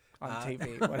Right. on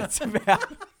TV what it's about.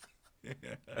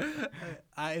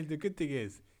 The good thing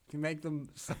is, if you make them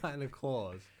sign a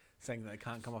clause saying that they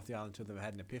can't come off the island until they've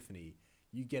had an epiphany,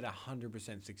 you get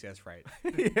 100% success rate.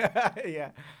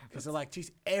 yeah. Because they're like,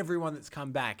 geez, everyone that's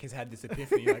come back has had this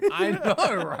epiphany. You're like, I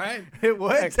know, right? It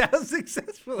works. That's how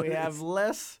successful We it have is.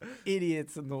 less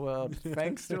idiots in the world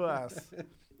thanks to us.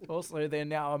 Also, they're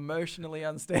now emotionally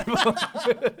unstable.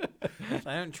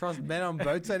 I don't trust men on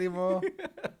boats anymore.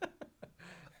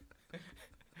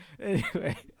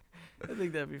 Anyway, I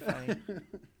think that'd be funny.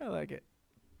 I like it.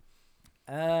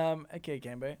 Okay,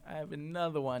 Cambo, I have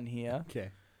another one here.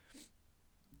 Okay.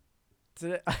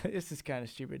 Today, this is kind of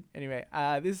stupid. Anyway,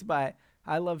 this is by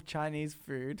I Love Chinese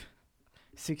Food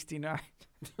 69.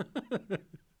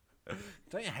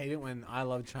 Don't you hate it when I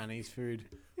Love Chinese Food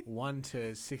 1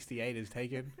 to 68 is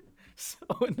taken? So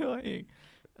annoying.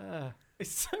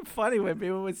 It's so funny when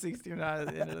people with 69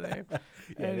 at the end of the name. Yeah,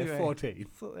 Anyway. they're 14.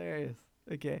 It's hilarious.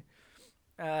 Okay.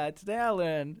 Today I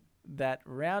learned that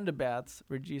roundabouts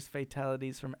reduce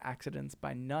fatalities from accidents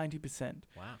by 90%.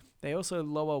 Wow. They also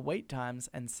lower wait times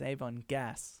and save on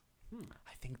gas.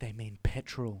 I think they mean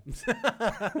petrol.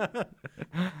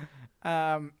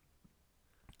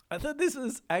 I thought this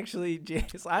was actually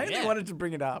genius. I only Yeah. wanted to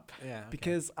bring it up Yeah. Okay.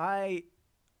 because I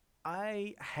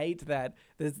hate that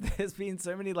there's been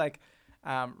so many like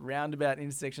roundabout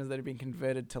intersections that have been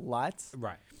converted to lights.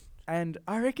 Right. And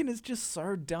I reckon it's just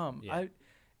so dumb. Yeah.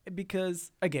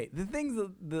 Because, okay, the things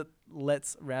that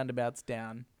lets roundabouts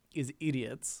down is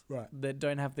idiots that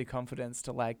don't have the confidence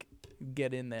to, like,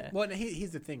 get in there. Well,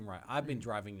 here's the thing, right? I've been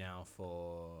driving now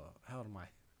for... How old am I?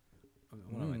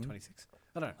 What am I, 26?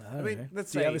 I don't know. I mean,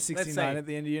 let's Do say... you have a 69 at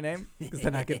the end of your name? Because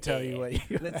then I could tell you what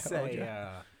you Let's how old say, you I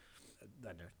are.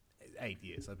 don't know, 8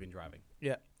 years I've been driving.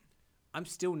 Yeah. I'm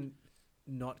still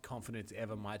not confident it's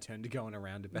ever my turn to go in a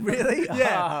roundabout. Really?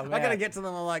 Yeah. Oh, I gotta man. get to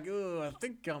them. I'm like, oh, I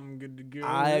think I'm good to go.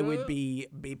 I would be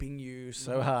beeping you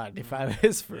so hard if I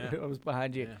was Yeah. I was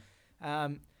behind you. Yeah.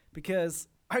 Because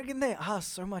I reckon they are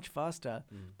so much faster.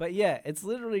 But yeah, it's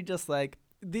literally just like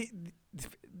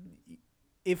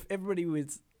if everybody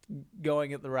was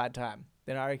going at the right time,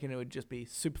 then I reckon it would just be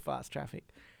super fast traffic.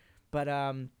 But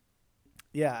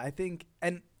yeah, I think,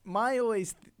 and my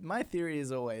theory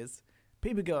is always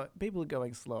people are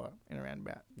going slower in a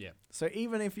roundabout. Yeah. So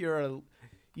even if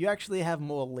you actually have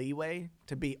more leeway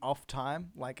to be off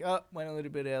time, like went a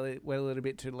little bit early, went a little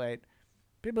bit too late.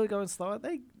 People are going slower.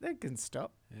 They can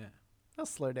stop. Yeah. They'll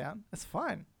slow down. That's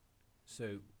fine.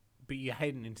 So, but you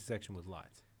hate an intersection with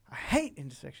lights. I hate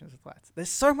intersections with lights. They're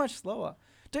so much slower.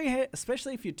 Don't you hate,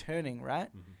 especially if you're turning, right?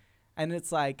 Mm-hmm. And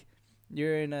it's like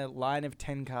you're in a line of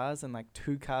 10 cars and like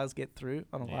 2 cars get through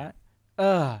on a Yeah. light.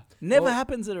 Never Well,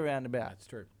 happens at a roundabout. That's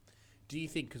true. Do you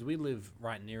think, because we live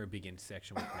right near a big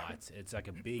intersection with lights, it's like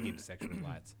a big intersection with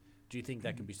lights. Do you think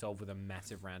that can be solved with a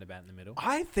massive roundabout in the middle?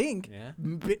 I think Yeah.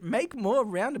 make more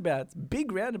roundabouts,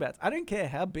 big roundabouts. I don't care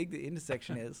how big the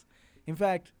intersection is. In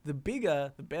fact, the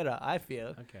bigger, the better, I feel.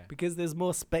 Okay. Because there's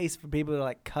more space for people to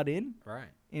like cut in Right.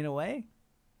 a way.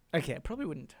 Okay, it probably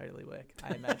wouldn't totally work.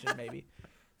 I imagine maybe.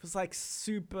 It was like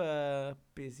super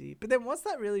busy. But then what's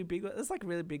that really big one? It's like a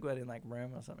really big one in like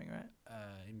Rome or something, right?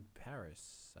 In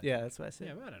Paris. Yeah, think. that's what I said.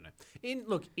 Yeah, well, I don't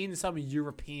know. In some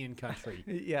European country.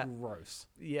 Yeah. Gross.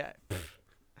 Yeah.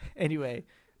 Anyway,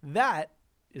 that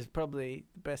is probably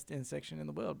the best intersection in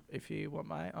the world, if you want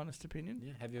my honest opinion.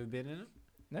 Yeah. Have you ever been in it?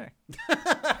 No.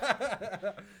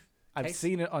 I've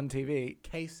seen it on TV.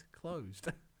 Case closed.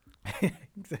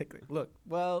 Exactly. Look,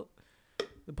 well,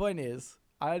 the point is,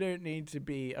 I don't need to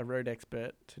be a road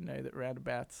expert to know that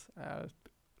roundabouts are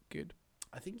good.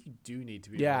 I think you do need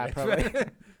to be. Yeah, a probably.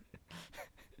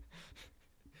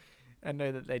 I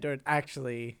know that they don't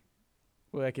actually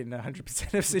work in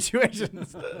 100% of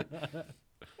situations.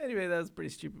 Anyway, that was a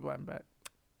pretty stupid one, but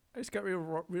I just got real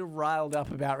riled up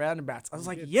about roundabouts. I was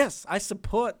like, yes, I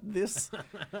support this,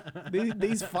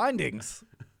 these findings.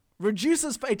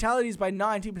 Reduces fatalities by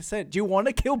 90%. Do you want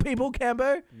to kill people,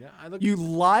 Cambo? Yeah, You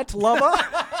light lover?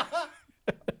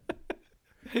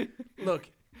 Look,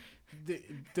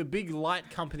 the big light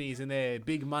companies and their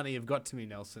big money have got to me,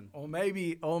 Nelson. Or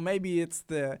maybe it's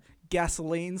the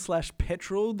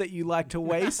gasoline/petrol that you like to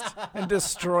waste and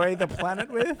destroy the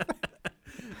planet with.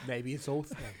 Maybe it's all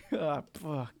three.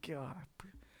 Oh God.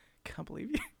 Can't believe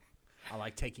you. I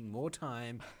like taking more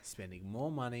time, spending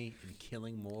more money, and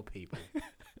killing more people.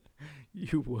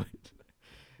 You would.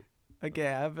 Okay,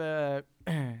 I have a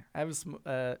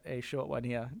short one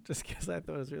here, just because I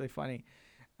thought it was really funny.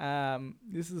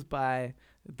 This is by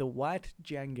The White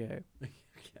Django.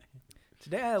 Okay.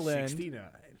 Today I learned 69.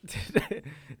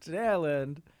 Today I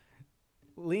learned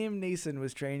Liam Neeson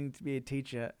was training to be a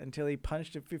teacher until he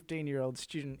punched a 15-year-old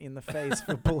student in the face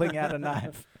for pulling out a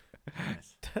knife.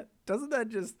 Nice. Doesn't that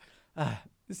just...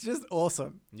 it's just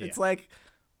awesome. Yeah. It's like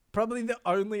probably the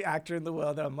only actor in the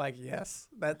world that I'm like, yes,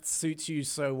 that suits you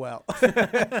so well.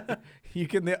 You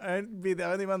can be the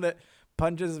only one that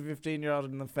punches a 15-year-old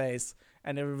in the face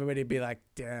and everybody be like,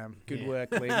 damn, good work,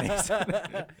 Liam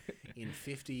Neeson. In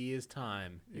 50 years'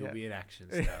 time, you'll be an action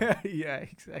Yeah, star.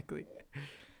 exactly.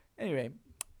 Anyway,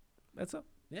 that's all.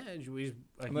 Yeah, you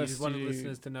Unless just wanted you-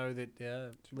 listeners to know that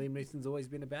Liam Neeson's always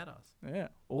been a badass. Yeah,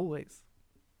 always.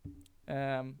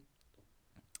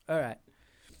 All right.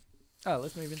 Oh,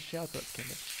 let's move into shower thoughts,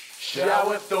 Kendall.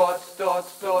 Shower thoughts,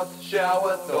 thoughts, thoughts,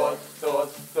 shower thoughts,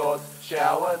 thoughts, thoughts,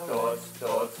 shower thoughts,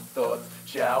 thoughts, thoughts,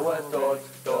 shower thoughts,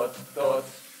 thoughts,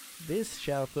 thoughts. This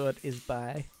shower thought is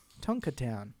by Tonka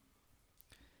Town.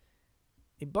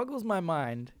 It boggles my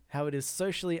mind how it is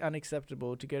socially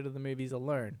unacceptable to go to the movies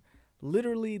alone.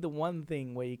 Literally the one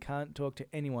thing where you can't talk to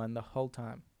anyone the whole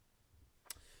time.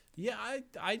 Yeah,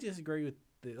 I disagree with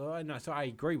the. Oh, no, so I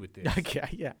agree with this. Okay,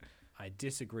 yeah. I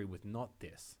disagree with not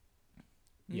this.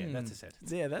 Yeah, that's a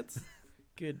sentence. Yeah, that's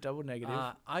good. Double negative.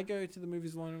 I go to the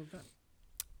movies alone all the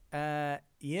time.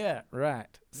 Yeah,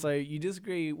 right. So you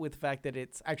disagree with the fact that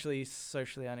it's actually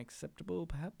socially unacceptable,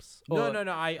 perhaps? No, Or-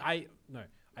 no.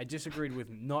 I disagreed with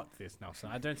not this, Nelson.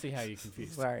 I don't see how you're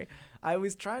confused. Sorry. I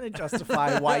was trying to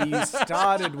justify why you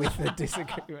started with the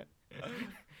disagreement.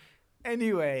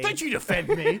 Anyway. Don't you defend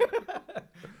me?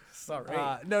 Sorry.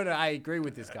 No, I agree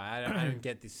with this guy. I don't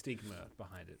get the stigma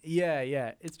behind it.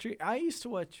 Yeah, it's true. I used to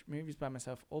watch movies by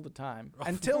myself all the time Oh,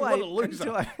 until what a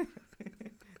loser.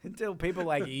 until people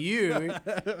like you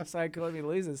started calling me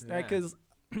losers. No, Yeah. because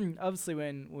obviously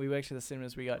when we worked at the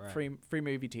cinemas, we got Right. free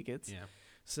movie tickets. Yeah.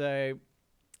 So,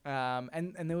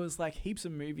 and there was like heaps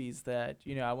of movies that,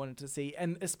 I wanted to see,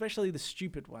 and especially the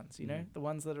stupid ones, the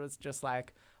ones that was just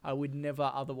like, I would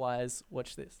never otherwise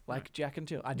watch this. Like Jack and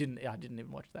Jill. I didn't even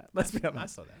watch that. Let's be I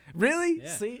honest. saw that. Really?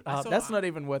 Yeah. See? I saw- That's not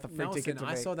even worth a free Nelson, ticket to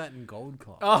I me. saw that in Gold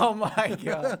Class. Oh my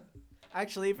God.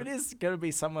 Actually, if it is going to be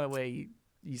somewhere where you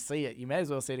see it, you may as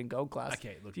well see it in gold class.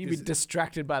 Okay, look, You'd be this is-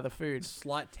 distracted by the food.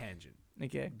 Slight tangent.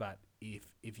 Okay. But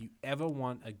if you ever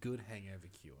want a good hangover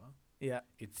cure, Yeah.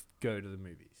 it's go to the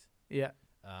movies. Yeah.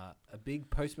 A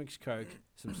big post-mix Coke,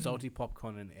 some salty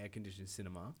popcorn, and air-conditioned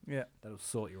cinema. Yeah. That'll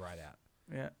sort you right out.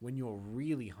 Yeah. When you're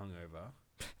really hungover,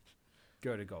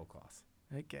 go to Gold Class.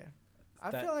 Okay. I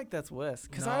That- feel like that's worse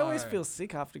because I always No. feel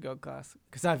sick after gold class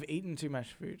because I've eaten too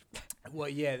much food. Well,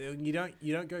 yeah, you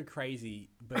don't go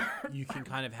crazy, but you can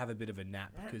kind of have a bit of a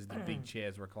nap because the big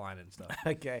chairs recline and stuff.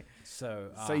 Okay.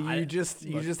 So So you I- just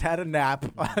look, had a nap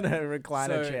on a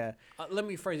recliner so, chair. Let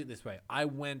me phrase it this way: I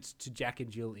went to Jack and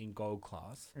Jill in Gold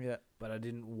Class, Yeah. but I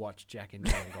didn't watch Jack and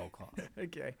Jill in Gold Class.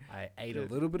 Okay. I ate a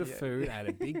Good. little bit of Yeah. food, I had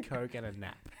a big Coke, and a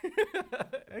nap.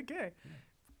 Okay.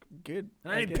 Good.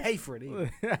 And I didn't Okay. pay for it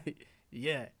either.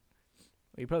 Yeah.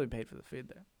 Well, you probably paid for the food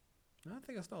though. I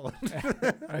think I stole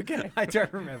it. Okay. I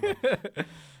don't remember.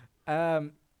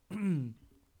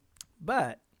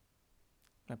 But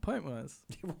my point was,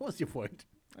 What was your point?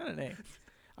 I don't know.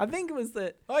 I think it was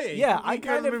that. Oh, yeah, yeah. you I go to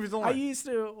kind the of. movies alone. I used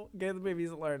to go to the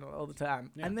movies alone all the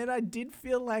time, Yeah. and then I did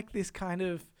feel like this kind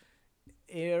of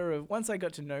air of once I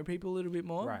got to know people a little bit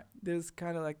more. Right. There's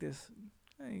kind of like this.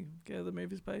 Hey, go to the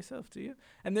movies by yourself, do you?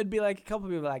 And there'd be like a couple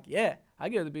of people like, yeah, I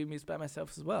go to the movies by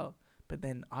myself as well. But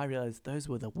then I realized those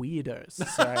were the weirdos,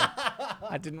 so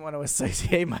I didn't want to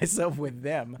associate myself with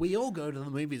them. We all go to the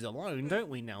movies alone, don't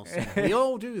we, Nelson? We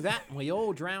all do that, and we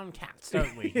all drown cats,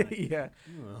 don't we? Yeah.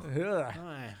 Ugh.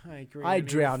 I agree. I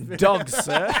drown dogs,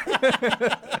 sir.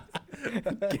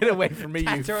 Get away from me,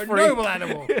 Cats you are a freak. noble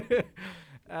animal.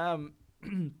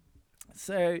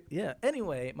 So, yeah.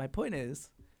 Anyway, my point is,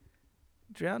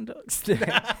 drown dogs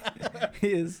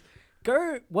is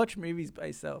go watch movies by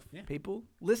yourself, Yeah. people,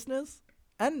 listeners,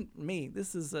 and me.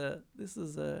 This is a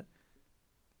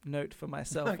note for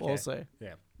myself Okay. also.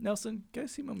 Yeah. Nelson, go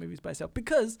see more movies by yourself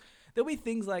because there'll be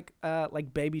things like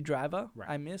Baby Driver Right.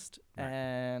 I missed, Right.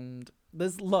 and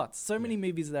there's so many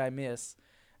movies that I miss,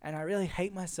 and I really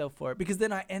hate myself for it because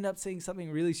then I end up seeing something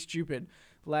really stupid,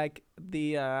 like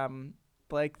the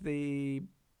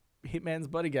Hitman's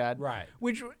Bodyguard, Right.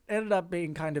 which ended up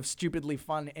being kind of stupidly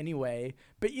fun anyway.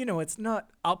 But it's not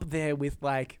up there with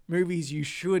like movies you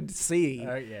should see.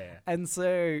 Oh, yeah. And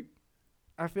so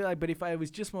I feel like, but if I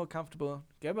was just more comfortable,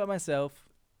 go by myself,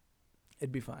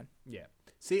 it'd be fine. Yeah.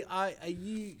 See, I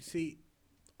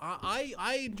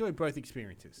enjoy both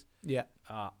experiences. Yeah.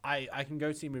 I can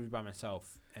go see a movie by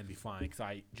myself and be fine because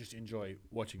I just enjoy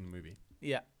watching the movie,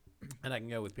 Yeah. and I can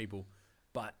go with people.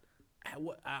 But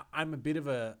I'm a bit of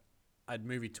a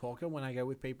movie talker when I go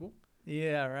with people,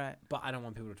 Yeah. Right. but I don't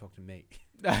want people to talk to me.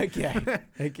 Okay.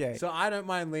 Okay. So I don't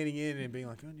mind leaning in and being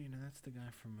like, oh, that's the guy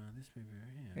from this movie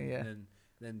right here. Yeah. And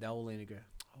then they'll lean and go,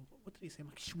 oh, what did he say? I'm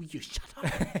like, will you shut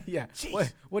up? Yeah.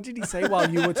 Jeez. What did he say while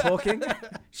you were talking?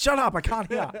 Shut up. I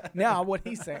can't hear. Now what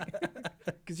he's saying.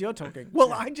 Because you're talking.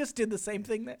 Well, I just did the same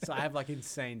thing there. So I have like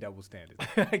insane double standards.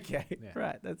 Okay. Yeah.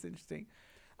 Right. That's interesting.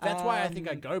 That's why I think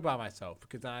I go by myself,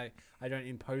 because I don't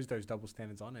impose those double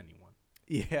standards on anyone.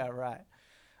 Yeah, right.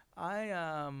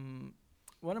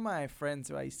 One of my friends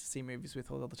who I used to see movies with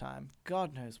all the time,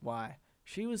 God knows why,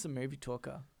 she was a movie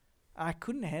talker. I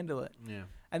couldn't handle it. Yeah.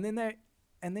 And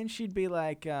then she'd be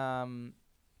like,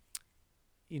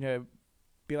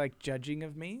 be like judging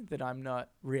of me that I'm not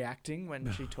reacting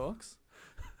when she talks.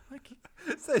 Like,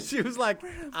 So she was like,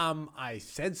 I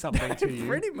said something to you.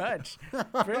 pretty much.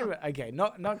 Okay,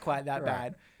 not quite that Right.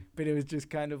 bad, but it was just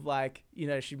kind of like,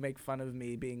 she'd make fun of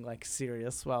me being like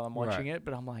serious while I'm watching it,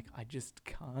 but I'm like, I just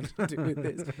can't do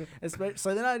this.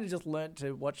 So then I just learnt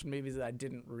to watch movies that I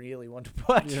didn't really want to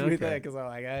watch with her, because I'm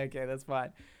like, okay, that's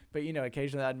fine. But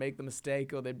occasionally I'd make the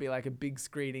mistake, or there'd be like a big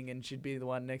screening and she'd be the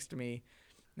one next to me,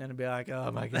 and I'd be like,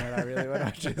 oh my God, I really want to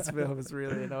watch this film. It's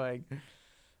really annoying.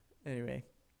 Anyway.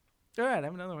 All right, I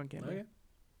have another one, Cameron. Okay.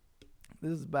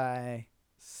 This is by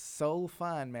Soul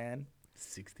Fine Man.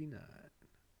 69.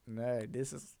 No,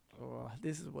 this is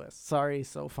worse. Sorry,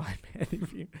 Soul Fine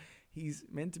Man. He's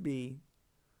meant to be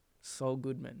Soul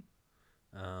Goodman,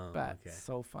 Oh, but okay.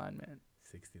 Soul Fine Man.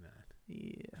 69.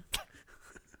 Yeah.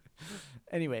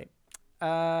 Anyway,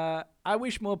 I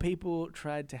wish more people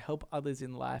tried to help others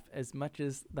in life as much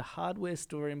as the hardware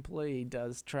store employee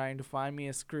does trying to find me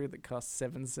a screw that costs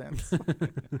 7 cents.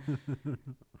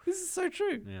 This is so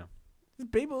true. Yeah. There's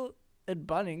people at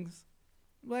Bunnings,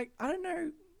 like, I don't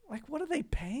know, like, what are they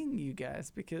paying you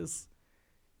guys? Because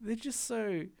they're just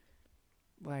so,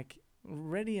 like,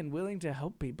 ready and willing to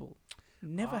help people.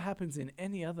 Never happens in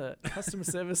any other customer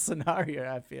service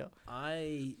scenario, I feel.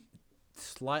 I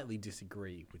slightly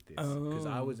disagree with this, because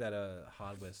I Oh. was at a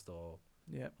hardware store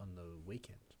Yeah. on the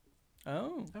weekend.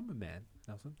 Oh. I'm a man,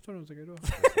 Nelson. Sometimes I go to a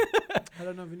hardware store. I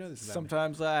don't know if you know this about me.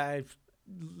 Sometimes I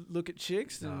look at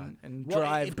chicks No. and Well,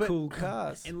 drive but cool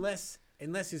cars. Unless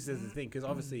this is the thing, because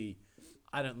obviously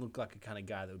I don't look like a kind of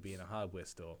guy that would be in a hardware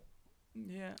store.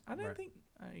 Yeah, I don't Right. think.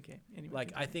 Okay, anyway.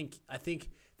 Like, I think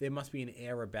there must be an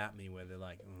air about me where they're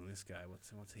like, oh, this guy, what's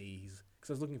he? Because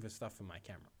I was looking for stuff for my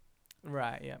camera.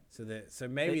 Right, yeah. So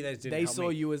maybe they didn't. They help saw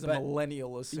me, you as a but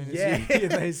millennial as soon as Yeah.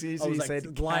 they see I was you like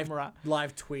said live camera.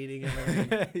 tweeting and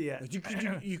everything. Yeah.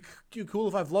 Like, you cool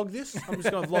if I vlog this? I'm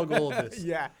just gonna vlog all of this.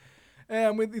 Yeah.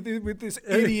 And with this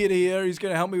idiot here, he's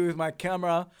going to help me with my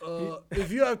camera. If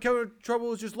you have camera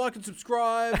troubles, just like and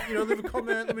subscribe. Leave a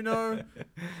comment. Let me know.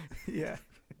 Yeah.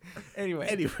 Anyway,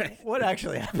 Anyway, what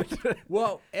actually happened?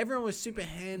 well, everyone was super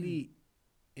handy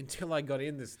until I got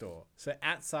in the store. So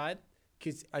outside,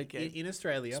 because Okay. in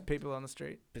Australia, Just people on the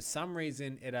street. for some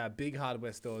reason, at our big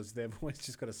hardware stores, they've always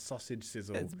just got a sausage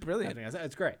sizzle. It's brilliant. happening outside.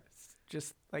 It's great.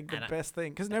 just like the And best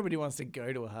thing because nobody wants to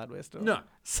go to a hardware store. No.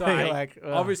 So So you're I- like, ugh.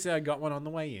 obviously, I got one on the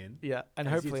way in. Yeah, and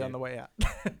As you hopefully on do. the way out.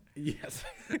 Yes.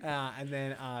 And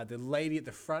then the lady at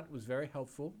the front was very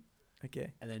helpful,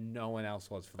 Okay. and then no one else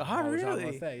was for the Oh, whole time I was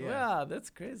really? there. Yeah. Wow, that's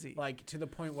crazy. Like to the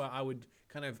point where I would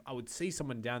see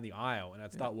someone down the aisle, and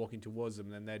I'd start walking towards them,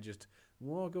 and then they'd just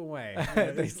walk away. You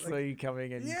know, They it's saw you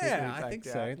coming and quickly yeah, I backed think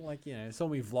out. so. Like saw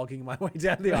me vlogging my way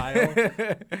down the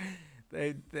aisle.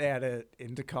 They had an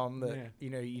intercom that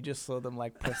Yeah. you just saw them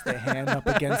like press their hand up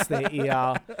against their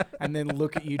ear and then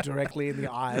look at you directly in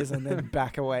the eyes and then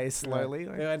back away slowly.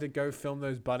 They had to go film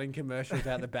those budding commercials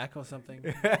out the back or something.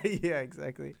 Yeah,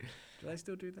 exactly. Do they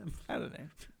still do them? I don't know.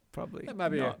 Probably That might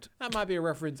be not. that might be a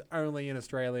reference only in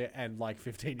Australia and like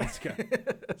 15 years ago.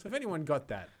 So if anyone got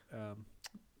that,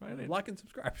 like and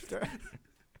subscribe.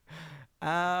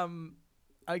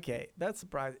 Okay, that's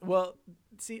surprising. Well,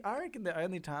 see, I reckon the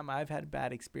only time I've had a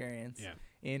bad experience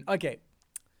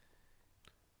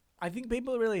I think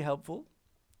people are really helpful,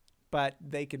 but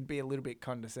they can be a little bit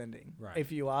condescending. Right.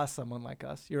 If you are someone like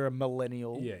us, you're a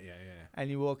millennial. Yeah. And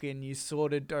you walk in, you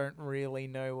sort of don't really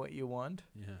know what you want,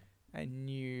 Yeah. and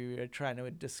you are trying to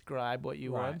describe what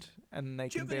you Right. want, and they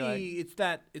Do you can have be any, like,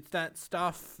 it's that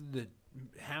stuff that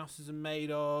houses are made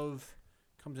of,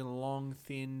 comes in long,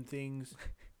 thin things.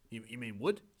 You mean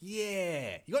wood?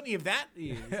 Yeah. You got any of that?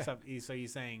 So you're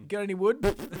saying, "Got any wood?"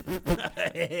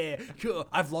 cool.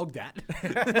 I've vlogged that.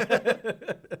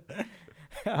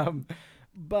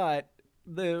 But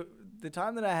the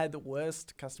time that I had the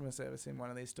worst customer service in one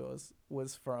of these stores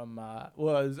was from I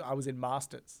was in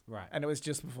Masters, Right. and it was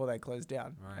just before they closed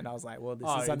down, Right. and I was like, well, this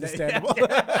Oh, is they- understandable.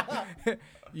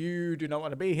 You do not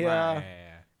want to be here. Right.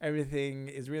 Everything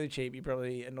is really cheap. You're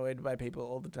probably annoyed by people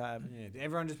all the time. Yeah,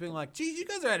 everyone just being like, geez, you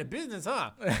guys are out of business, huh?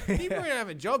 People are going to have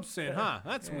a job soon, huh?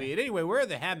 That's weird. Anyway, where are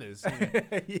the hammers?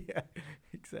 Yeah,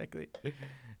 exactly.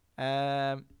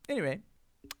 Anyway,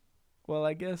 well,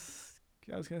 I guess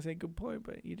I was going to say good point,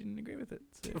 but you didn't agree with it.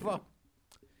 So Well,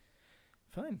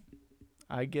 fine.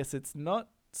 I guess it's not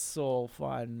Saul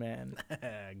Feynman.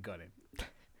 got him.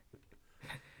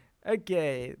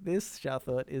 Okay, this shout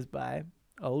thought is by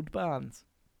Old Barnes.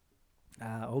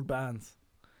 Old Barnes.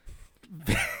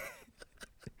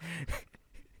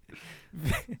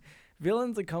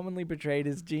 Villains are commonly portrayed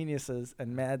as geniuses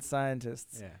and mad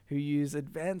scientists Yeah. who use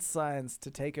advanced science to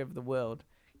take over the world.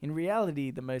 In reality,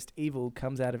 the most evil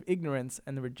comes out of ignorance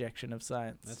and the rejection of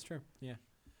science. That's true. Yeah.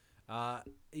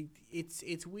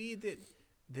 It's weird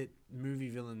that movie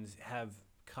villains have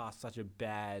cast such a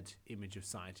bad image of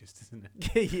scientists, isn't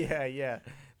it? Yeah,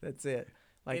 that's it.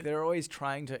 Like, It- they're always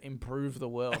trying to improve the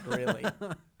world, really.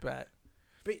 But,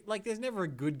 But like, there's never a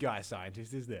good guy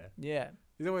scientist, is there? yeah.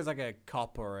 There's always like a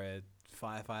cop or a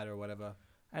firefighter or whatever.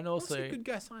 And What's also, a good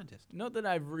guy scientist? not that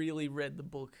I've really read the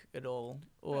book at all,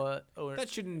 or That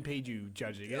shouldn't impede you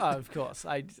judging it. oh, of course.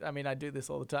 I mean, I do this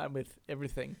all the time with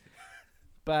everything.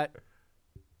 But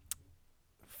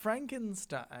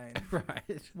Frankenstein,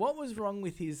 Right. what was wrong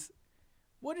with his...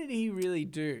 What did he really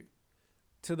do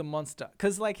to the monster?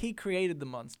 Because, like, he created the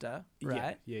monster,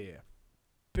 right? Yeah.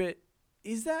 But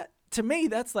is that... To me,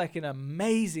 that's like an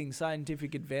amazing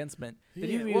scientific advancement that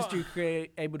Yeah, he was well-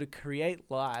 able to create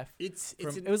life. It's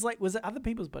It was like, was it other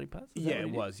people's body parts? Is that yeah, what it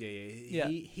he did? was. Yeah. Yeah.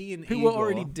 He and Who Igor, were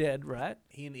already dead, right?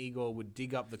 he and Igor would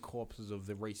dig up the corpses of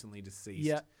the recently deceased.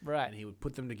 Yeah, right. And he would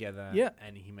put them together. Yeah.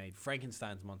 And he made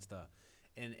Frankenstein's monster,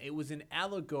 and it was an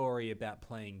allegory about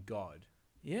playing God.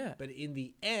 Yeah. But in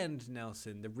the end,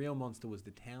 Nelson, the real monster was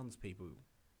the townspeople.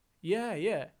 Yeah.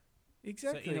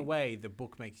 Exactly. So in a way, the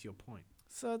book makes your point.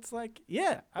 So it's like,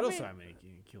 yeah. But also,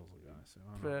 he kills the guy. So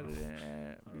I but, don't know.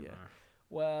 I don't yeah. know.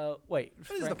 Well, wait.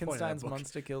 What is the point of that Frankenstein's book?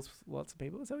 monster kills lots of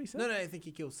people. Is that what you said? No, I think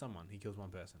he kills someone. He kills one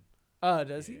person. Oh,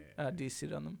 does he? Yeah. Do you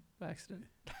sit on them by accident?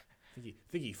 I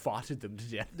think he farted them to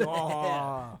death.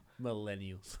 Oh.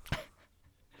 Millennials.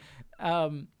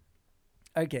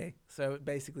 Okay. So it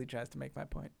basically tries to make my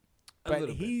point. A But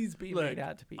little bit. he's been Look, made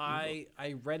out to be evil.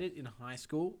 I read it in high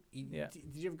school. Yeah.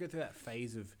 Did you ever go through that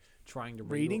phase of trying to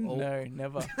Reading? read all, No,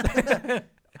 never.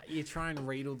 you try and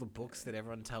read all the books that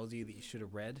everyone tells you that you should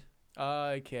have read? Oh,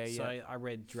 okay, So yeah. I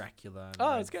read Dracula. And Oh,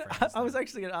 read I was gonna. I Frankenstein. was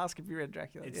actually gonna ask if you read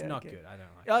Dracula. It's Yeah, not okay. good. I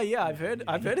don't like Oh it. yeah, I've heard.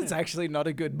 I've heard it's actually not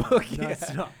a good book. No, it's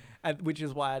yeah. not. And which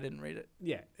is why I didn't read it.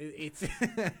 Yeah, it's...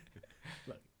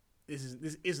 Look, this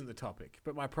isn't the topic,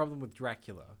 but my problem with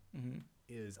Dracula Mm-hmm.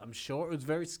 is I'm sure it was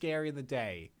very scary in the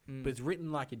day, Mm. but it's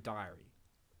written like a diary.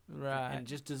 Right. And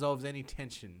just dissolves any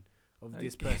tension of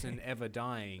this Okay. person ever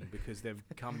dying because they've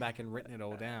come back and written it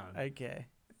all down. Okay.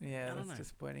 Yeah, don't that's know.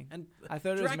 disappointing. And I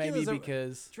thought it was maybe Dracula's a-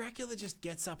 because. Dracula just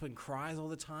gets up and cries all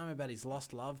the time about his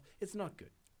lost love. It's not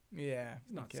good. Yeah.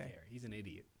 He's not okay. scary. He's an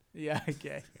idiot. Yeah.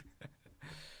 Okay.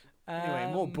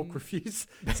 Anyway, more book reviews.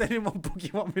 Send in what book you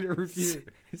want me to review.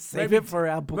 Save Moby it for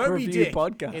our book Moby review Dick.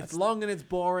 podcast. It's long and it's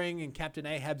boring, and Captain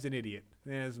Ahab's an idiot.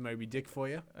 There's Moby Dick for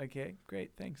you. Okay.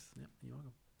 Great. Thanks. Yeah, you're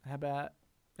welcome. How about?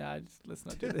 Let's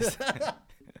not do this.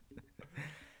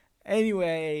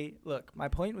 Anyway, look. My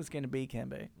point was going to be,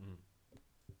 Cambo.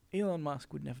 Elon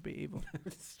Musk would never be evil.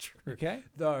 It's true. Okay.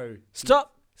 Though.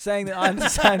 Stop saying that I'm the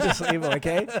scientist are evil.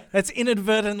 Okay. That's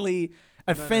inadvertently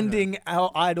offending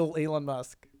our idol Elon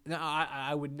Musk. No,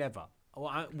 I would never.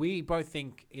 Well, we both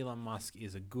think Elon Musk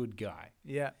is a good guy,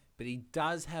 Yeah. but he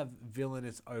does have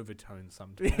villainous overtones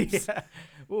sometimes. Yeah.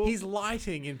 Well, His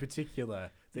lighting, in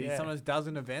particular, that he Yeah. sometimes does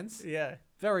in events, yeah.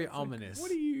 very ominous. What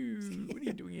are you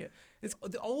doing here? It's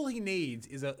all he needs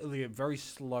is a very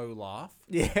slow laugh.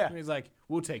 Yeah. And he's like,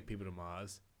 "We'll take people to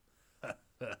Mars."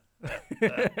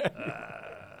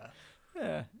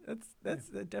 Yeah, that's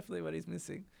definitely what he's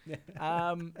missing.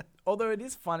 Although it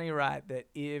is funny, right, that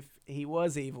if he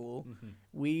was evil,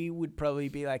 we would probably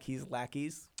be like his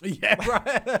lackeys. Yeah,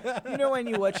 right. You know, when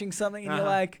you're watching something and you're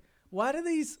Uh-huh. like, why do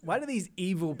these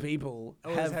evil people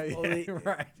have all the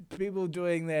right, people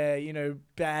doing their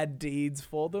bad deeds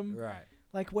for them? right.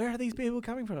 Like, where are these people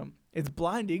coming from? It's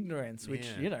blind ignorance, which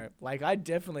Yeah. like I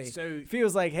definitely So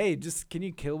feels like, hey, just can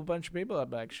you kill a bunch of people? I'd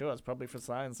be like, sure, it's probably for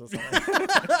science or something.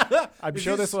 I'm Is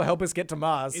sure this this- will help us get to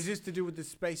Mars. is this to do with the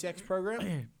SpaceX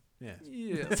program? Yes.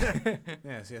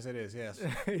 Yes. Yes, it is. Yes.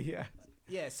 Yeah.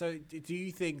 Yeah. So, do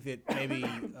you think that maybe,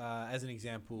 as an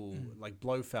example, like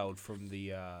Blofeld from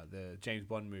the James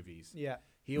Bond movies, Yeah.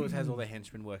 he always has all the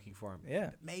henchmen working for him.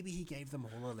 Yeah. But maybe he gave them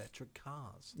all electric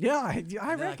cars. Yeah, I And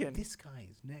they're reckon. like, this guy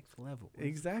is next level. It's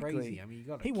Exactly. Crazy. I mean, you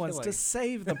got He wants to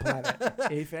save the planet,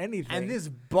 if anything. And this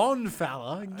Bond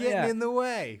fella getting Yeah. in the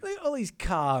way. Look at all these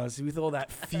cars with all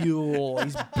that fuel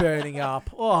he's burning up.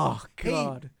 Oh,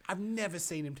 God. I've never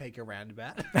seen him take a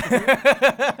roundabout.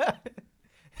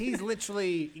 He's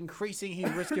literally increasing his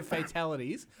risk of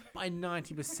fatalities by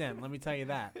 90%. Let me tell you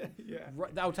that. Yeah.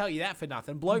 I'll tell you that for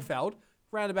nothing. Blofeld,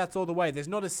 roundabouts all the way. There's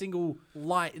not a single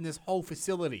light in this whole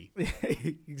facility.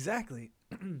 Exactly.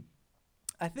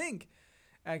 I think,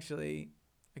 actually,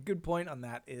 a good point on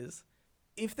that is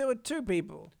if there were two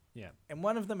people Yeah. and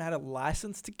one of them had a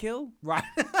license to kill, Right.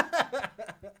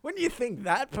 wouldn't you think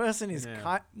that person is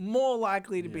Yeah. more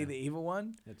likely to be Yeah. the evil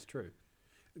one? That's true.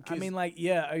 I mean, like,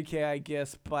 yeah, okay, I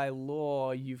guess by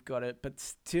law you've got it, but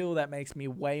still that makes me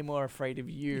way more afraid of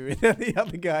you than the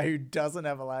other guy who doesn't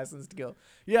have a license to kill.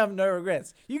 You have no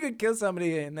regrets. You could kill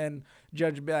somebody and then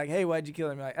judge would be like, hey, why'd you kill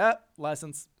him? You're like,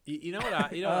 license. You know what I...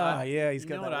 You know what yeah, he's you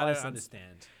got know that what I license. don't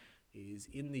understand is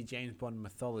in the James Bond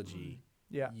mythology,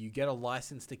 Yeah. you get a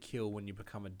license to kill when you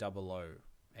become a 00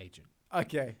 agent.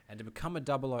 Okay. And to become a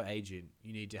 00 agent,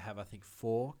 you need to have, I think,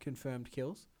 4 confirmed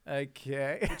kills.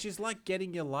 Okay. Which is like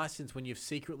getting your license when you've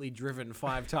secretly driven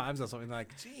 5 times or something.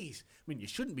 Like, geez, I mean, you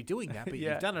shouldn't be doing that, but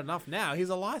Yeah. you've done enough now. Here's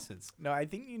a license. No, I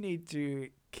think you need to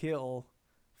kill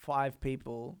 5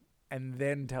 people and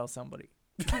then tell somebody.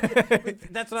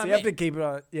 That's So what I you have mean. to keep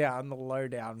it on the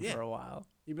lowdown Yeah. for a while.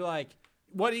 You'd be like,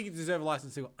 why do you deserve a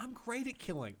license to go? I'm great at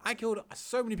killing. I killed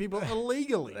so many people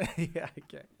illegally. Yeah,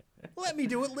 okay. Let me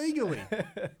do it legally.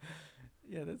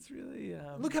 Yeah, that's really...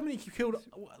 Look how many you killed.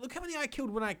 Look how many I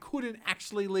killed when I couldn't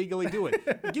actually legally do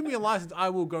it. Give me a license, I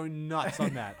will go nuts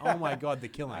on that. Oh my god, the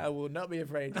killing. I will not be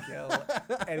afraid to kill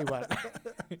anyone.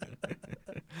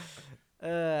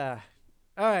 All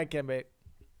right, Kembe.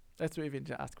 Let's move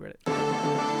into Ask Reddit.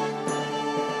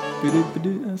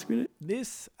 Ask Reddit.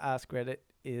 This Ask Reddit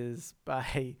is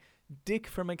by Dick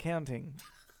from Accounting.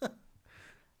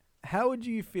 How would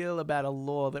you feel about a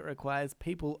law that requires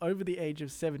people over the age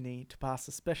of 70 to pass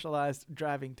a specialized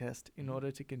driving test in order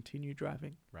to continue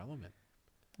driving? Relevant.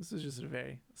 This is just a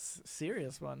very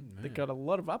serious one Yeah. that got a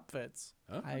lot of upvotes,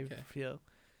 Oh, I okay. feel.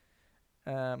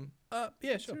 Yeah,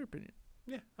 What's sure. your opinion?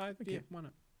 Yeah, Okay. yeah, why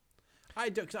not?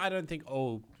 Cause I don't think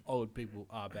all old people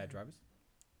are bad drivers.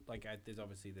 Like, there's old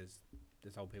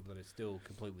people that are still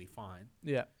completely fine.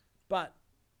 Yeah. But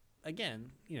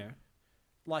again,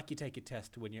 like you take a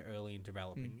test when you're early in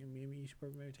developing, maybe you should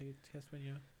probably maybe take a test when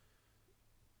you're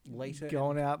later.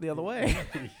 Going out the other way.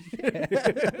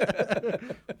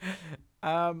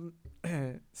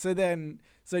 So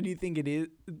do you think it is?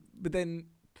 But then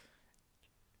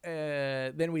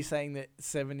we're saying that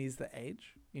 70 is the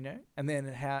age, and then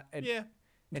Yeah,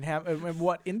 and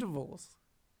what intervals,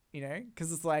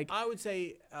 because it's like I would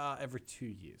say every 2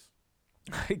 years.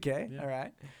 okay, Yeah. all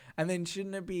right, and then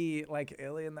shouldn't it be like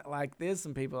early in that? Like, there's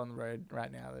some people on the road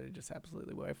right now that are just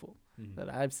absolutely woeful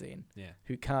that I've seen Yeah.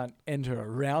 who can't enter a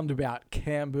roundabout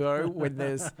Cambo when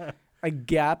there's A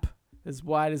gap as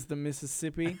wide as the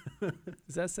Mississippi.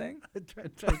 Is that saying? Try to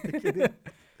think it in.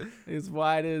 As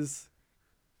wide as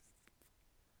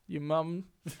your mum.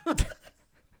 Jeez,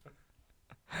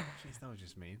 that was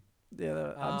just mean.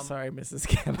 Yeah, I'm sorry, Mrs.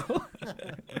 Campbell.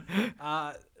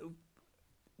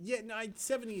 Yeah, no,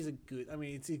 70 is a good. I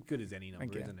mean, it's as good as any number,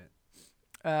 Okay. isn't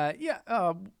it? Yeah.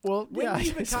 Well, When yeah. do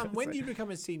you become? When do you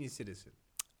become a senior citizen?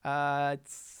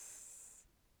 It's.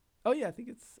 Oh yeah, I think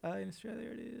it's in Australia.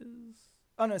 It is.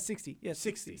 Oh no, 60. Yeah,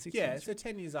 60. 60 Yeah, in so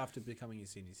 10 years after becoming a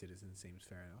senior citizen seems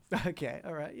fair enough. Okay,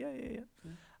 all right.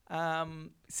 Yeah.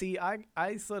 See,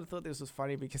 I sort of thought this was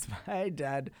funny because my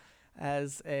dad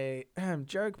has a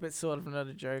joke, but sort of not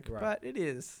a joke, Right. but it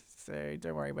is. So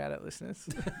don't worry about it, listeners.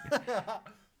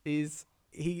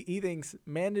 He thinks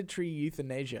mandatory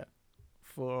euthanasia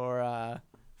for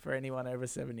anyone over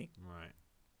 70. Right.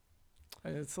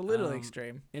 It's a little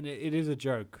extreme. And it is a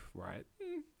joke, right?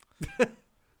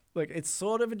 Look, it's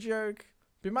sort of a joke,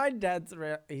 but my dad's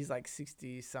around, he's like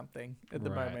 60 something at the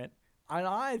Right. moment. And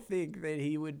I think that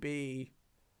he would be,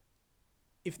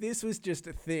 if this was just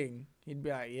a thing, he'd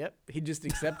be like, yep, he'd just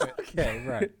accept it. Okay,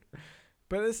 right.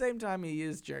 But at the same time, he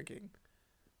is joking.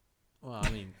 Well,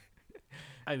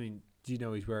 I mean, do you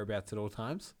know his whereabouts at all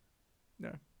times?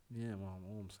 No. Yeah, well,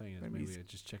 all I'm saying is Maybe maybe he's- I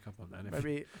just check up on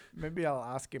that. Maybe I'll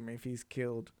ask him if he's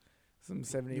killed some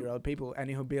 70-year-old people, and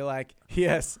he'll be like,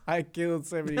 yes, I killed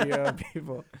 70-year-old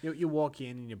people. You walk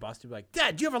in your bus, you'll be like,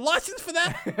 Dad, do you have a license for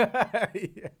that?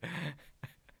 Yeah.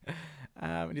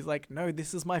 And he's like, no,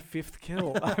 this is my 5th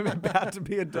kill. I'm about to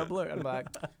be a doubler. I'm like,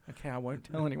 okay, I won't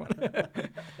tell anyone.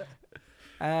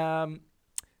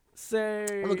 So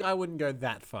Look, I wouldn't go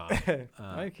that far. okay.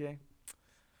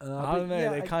 I But don't know. yeah,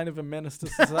 They're kind of a menace to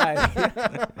society.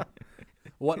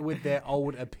 what with their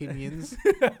old opinions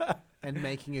and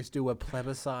making us do a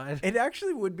plebiscite. It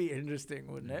actually would be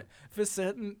interesting, wouldn't it? For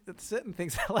certain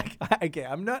things, like, okay,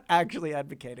 I'm not actually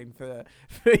advocating for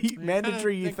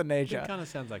mandatory euthanasia, It kind of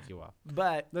sounds like you are.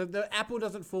 but The apple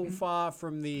doesn't fall far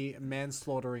from the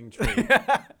manslaughtering tree.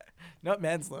 not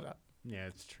manslaughter. Yeah,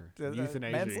 it's true. The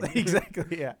Euthanasia.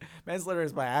 exactly, yeah. Manslaughter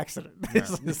is by accident.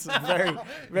 This is very,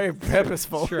 very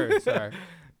purposeful. True, sorry.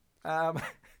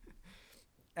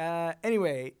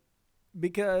 Anyway,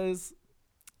 because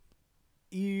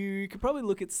you could probably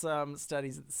look at some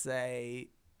studies that say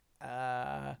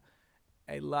a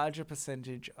larger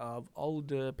percentage of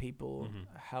older people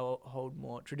hold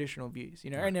more traditional views,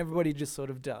 Right. and everybody just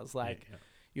sort of does. Like, Yeah.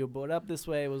 you were brought up this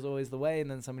way, it was always the way, and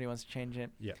then somebody wants to change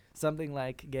it. Yeah. Something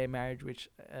like gay marriage, which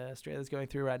Australia's going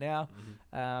through right now,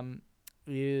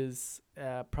 is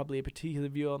probably a particular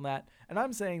view on that. And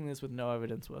I'm saying this with no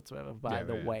evidence whatsoever, by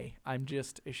the way. I'm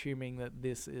just assuming that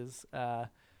this is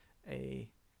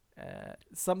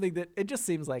something that it just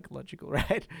seems like logical,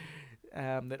 right?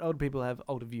 That older people have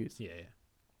older views.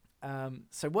 Yeah.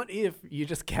 So what if you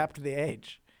just capped the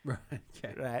age? Right.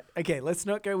 Okay. Right. Okay, let's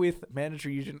not go with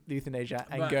mandatory euthanasia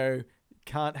and Right. go,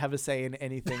 can't have a say in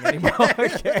anything anymore.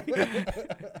 Okay.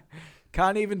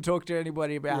 Can't even talk to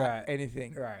anybody about Right.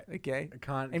 anything. Right. Okay.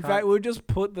 Can't. In fact, we'll just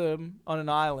put them on an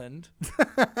island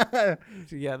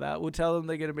together. We'll tell them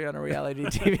they're going to be on a reality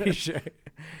TV show.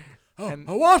 And-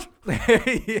 a what?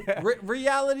 Yeah.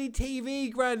 Reality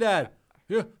TV, Granddad.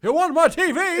 You want my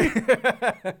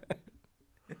TV?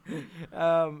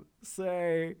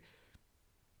 So,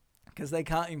 because they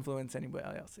can't influence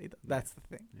anybody else either. That's the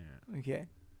thing. Yeah. Okay.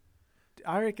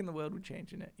 I reckon the world would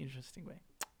change in an interesting way.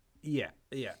 Yeah.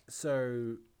 Yeah.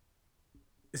 So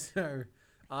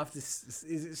after is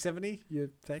it 70? You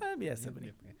think? Yeah, 70.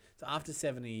 Yeah. So after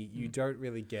 70, you don't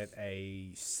really get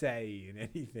a say in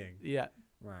anything. Yeah.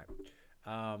 Right.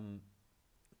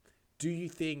 Do you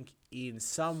think in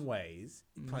some ways,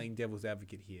 playing devil's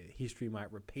advocate here, history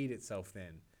might repeat itself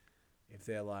then? If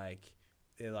they're like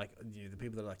the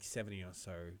people that are like 70 or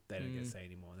so, they don't get a say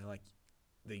anymore. And they're like,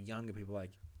 the younger people are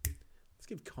like, let's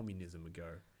give communism a go.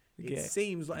 Okay. It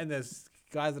seems like, and there's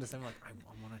guys that are saying like, I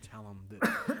want to tell them that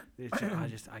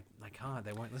I can't,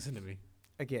 they won't listen to me.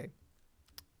 Okay.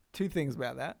 2 things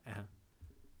about that.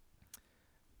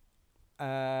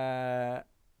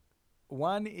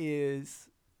 One is,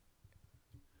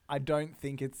 I don't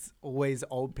think it's always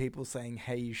old people saying,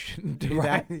 hey, you shouldn't do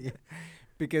that.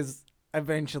 Because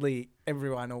eventually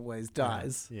everyone always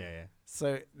dies. Yeah.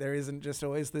 So there isn't just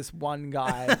always this one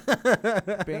guy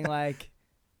being like,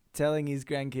 telling his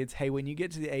grandkids, hey, when you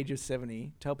get to the age of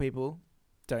 70, tell people,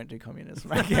 don't do communism,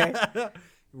 okay?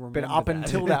 But up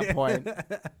until that point,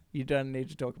 you don't need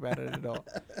to talk about it at all.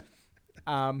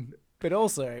 But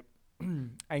also,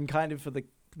 and kind of for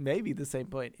maybe the same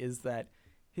point, is that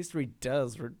history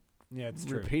does it's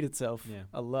true. repeat itself Yeah.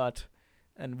 a lot.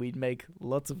 and we'd make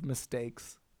lots of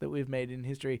mistakes that we've made in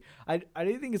history. I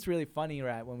do think it's really funny,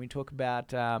 right, when we talk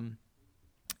about,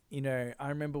 you know, I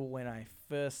remember when I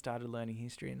first started learning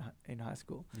history in high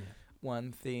school,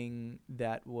 one thing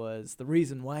that was the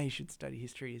reason why you should study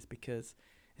history is because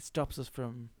it stops us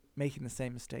from making the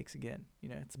same mistakes again. You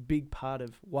know, it's a big part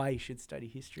of why you should study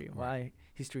history and why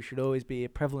history should always be a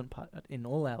prevalent part in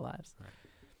all our lives. Right.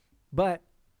 But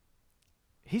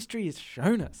history has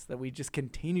shown us that we just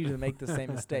continue to make the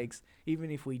same mistakes,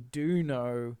 even if we do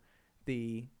know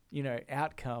the, you know,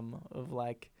 outcome of,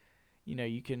 like, you know,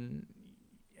 you can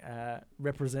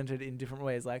represent it in different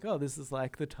ways. Like, oh, this is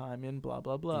like the time in blah,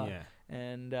 blah, blah.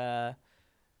 Yeah.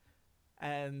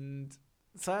 And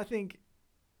so I think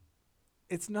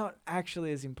it's not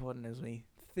actually as important as we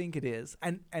think it is.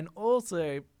 And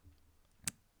also,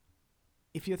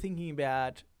 if you're thinking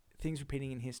about things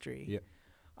repeating in history,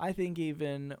 I think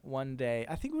even one day,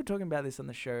 I think we were talking about this on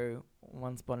the show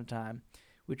once upon a time,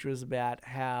 which was about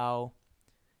how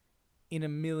in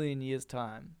 1 million years'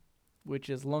 time, which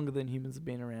is longer than humans have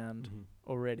been around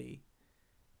already,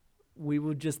 we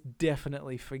will just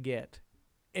definitely forget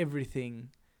everything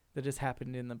that has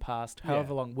happened in the past,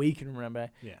 however long we can remember,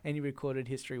 any recorded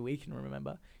history we can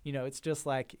remember. You know, it's just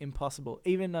like impossible.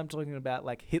 Even I'm talking about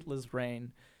like Hitler's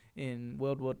reign in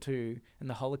World War II and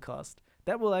the Holocaust.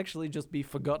 That will actually just be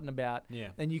forgotten about. Yeah.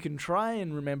 And you can try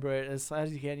and remember it as fast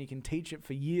as you can. You can teach it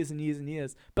for years and years and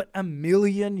years. But 1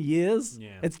 million years?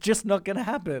 Yeah. It's just not going to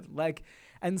happen. Like,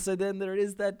 and so then there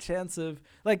is that chance of,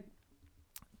 like,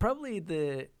 probably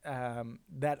the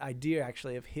that idea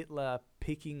actually of Hitler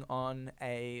picking on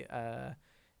a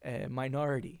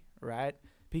minority, right?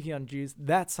 Picking on Jews.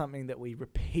 That's something that we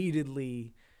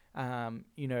repeatedly, do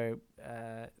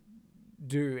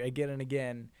again and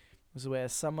again. Was where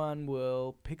someone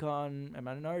will pick on a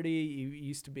minority. You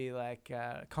used to be like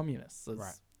communists.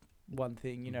 Was one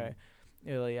thing, you know,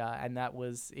 earlier, and that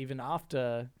was even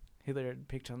after Hitler had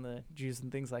picked on the Jews and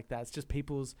things like that. It's just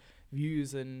people's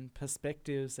views and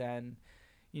perspectives, and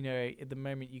you know, at the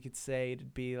moment you could say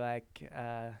it'd be like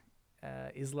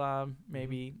Islam,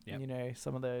 maybe, you know,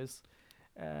 some of those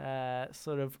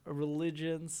sort of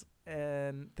religions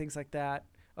and things like that.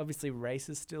 Obviously, race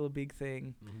is still a big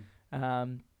thing.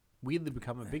 Weirdly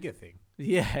become a bigger thing.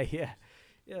 Yeah,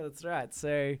 that's right.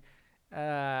 So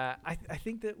I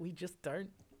think that we just don't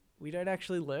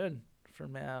actually learn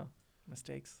from our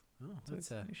mistakes. Oh, so that's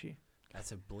an issue.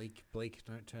 That's a bleak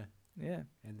note to end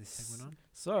this segment on.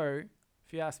 So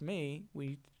if you ask me,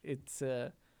 it's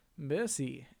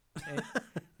mercy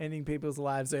ending people's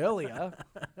lives earlier.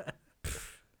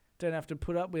 Don't have to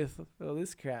put up with all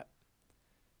this crap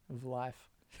of life.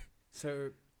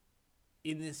 So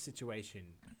in this situation,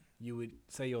 you would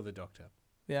say you're the doctor.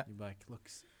 Yeah. You'd be like, look,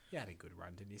 you had a good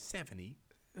run, didn't you? 70.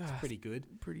 It's pretty good.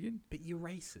 Pretty good. But you're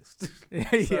racist.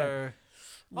 So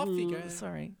off you go.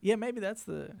 Sorry. Yeah, maybe that's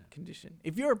the condition.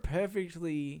 If you're a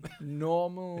perfectly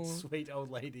normal... Sweet old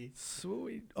lady.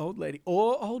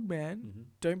 Or old man,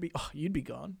 don't be... Oh, you'd be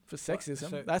gone for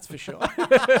sexism. That's for sure.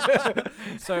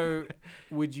 So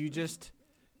would you just...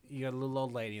 You got a little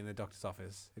old lady in the doctor's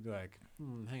office. It'd be like,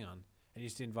 hang on. And you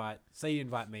just invite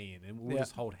me in, and we'll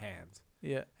just hold hands.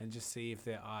 Yeah. And just see if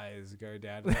their eyes go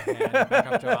down to their hand and back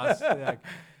up to us. They're like,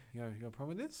 you got a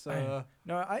problem with this?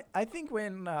 No, I think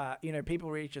when,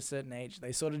 people reach a certain age,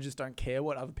 they sort of just don't care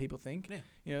what other people think. Yeah.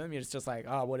 You know, it's just like,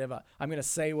 oh, whatever. I'm going to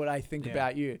say what I think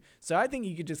about you. So I think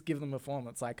you could just give them a form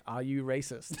that's like, are you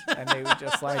racist? And they would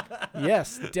just like,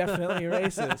 yes, definitely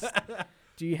racist.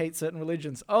 Do you hate certain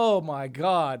religions? Oh, my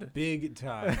God. Big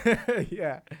time.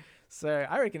 Yeah. So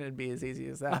I reckon it'd be as easy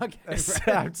as that. Okay,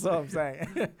 that's all I'm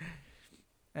saying.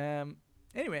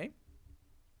 Anyway.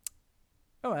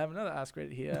 Oh, I have another Ask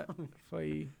Reddit here for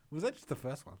you. Was that just the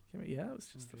first one? Yeah, it was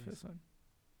just the first one.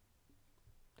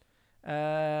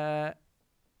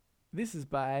 This is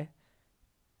by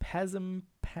Pasm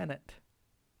Panet.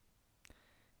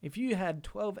 If you had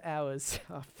 12 hours...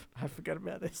 Oh, I forgot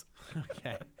about this.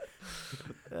 Okay.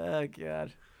 Oh,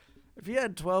 God. If you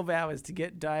had 12 hours to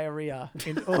get diarrhea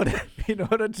in order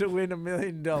to win $1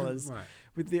 million,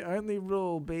 with the only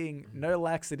rule being no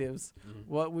laxatives,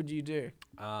 what would you do?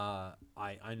 I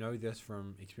know this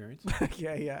from experience.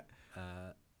 Okay, yeah.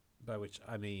 By which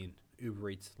I mean Uber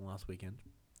Eats last weekend.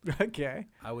 Okay.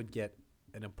 I would get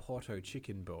an Oporto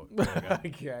chicken burger.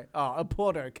 Okay. Oh,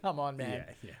 Oporto, come on, man.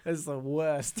 Yeah. That's the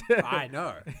worst. I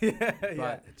know.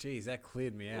 But, geez, that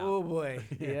cleared me out. Oh, boy.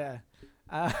 Yeah.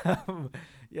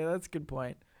 Yeah, that's a good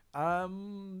point. I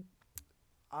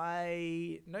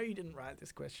know you didn't write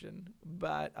this question,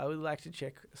 but I would like to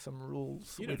check some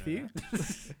rules with you.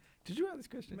 Did you write this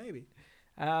question? Maybe.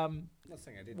 Not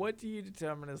saying I didn't. What do you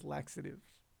determine as laxative?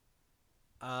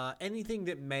 Anything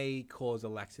that may cause a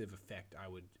laxative effect, I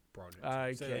would broaden it.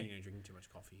 Okay. So, drinking too much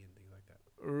coffee and things like that.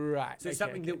 Right. So okay,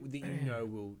 something okay. that you know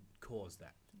will cause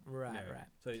that. Right, You know. right.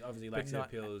 So obviously, But laxative not-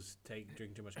 pills,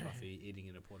 drinking too much coffee, eating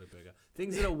an Porter burger,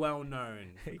 things that are well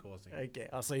known for causing. Okay.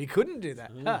 Oh, so you couldn't do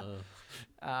that.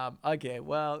 Huh. Okay.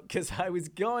 Well, because I was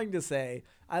going to say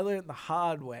I learned the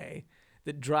hard way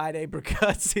that dried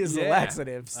apricots is a Yeah.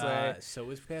 laxative. So So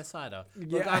is pear cider.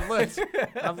 Yeah. Look,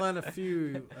 I've learned a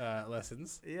few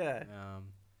lessons. yeah.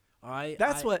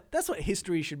 That's That's what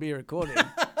history should be recording.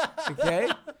 Okay,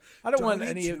 I don't want Don't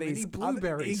eat any of too many these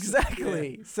blueberries.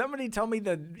 Exactly. Somebody tell me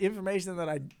the information that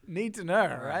I need to know.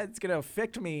 Right, it's gonna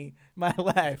affect my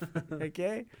life.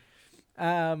 Okay.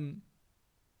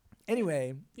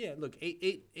 Anyway. Yeah, look,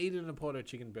 eat an Porter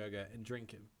chicken burger and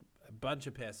drink a bunch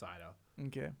of pear cider.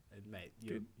 Okay. And mate,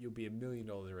 you'll be $1 million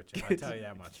richer. I tell you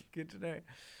that much. Good to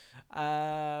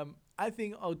know. I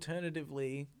think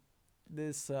alternatively,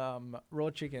 this raw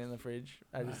chicken in the fridge,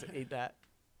 I just eat that.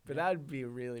 But that'd be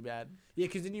really bad. Yeah,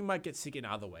 because then you might get sick in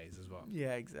other ways as well.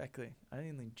 Yeah, exactly. I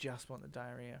only just want the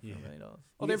diarrhea for Yeah. $1 million.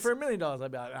 Although for $1 million,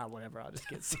 I'd be like, whatever, I'll just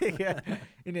get sick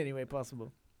in any way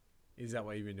possible. Is that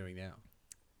what you've been doing now?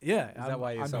 Yeah, Is that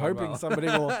why you're I'm so hoping unwell? somebody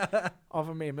will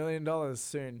offer me $1 million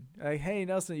soon. Like, hey,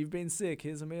 Nelson, you've been sick.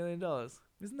 Here's $1 million.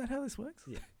 Isn't that how this works?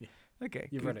 Yeah. Okay.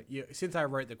 You've good. read it. Since I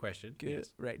wrote the question. Good.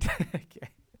 Yes. Right.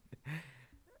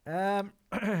 Okay.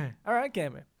 All right,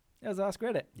 Cameron. That was Ask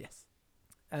Reddit. Yes.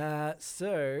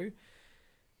 So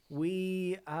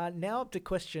we are now up to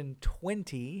question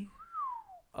 20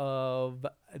 of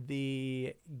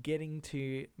the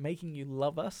making you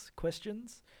love us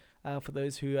questions. For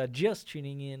those who are just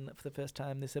tuning in for the first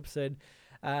time this episode,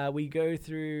 we're going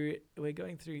through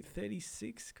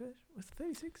 36 questions. Was it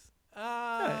 36?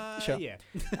 Sure. Yeah.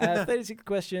 36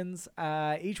 questions.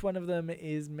 Each one of them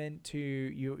is meant to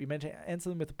you're meant to answer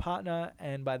them with a partner,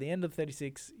 and by the end of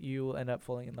 36, you will end up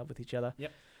falling in love with each other.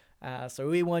 Yep. So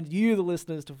we want you, the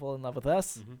listeners, to fall in love with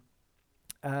us.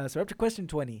 Mm-hmm. So we're up to question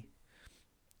 20.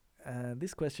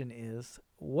 This question is: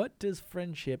 what does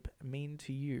friendship mean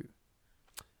to you?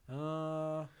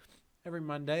 Every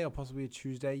Monday or possibly a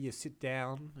Tuesday, you sit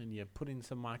down and you put in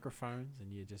some microphones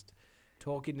and you just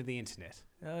talk into the internet.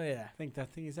 Oh yeah,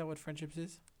 Is that what friendships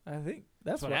is? I think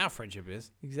that's what our friendship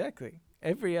is. exactly.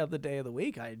 Every other day of the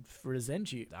week, I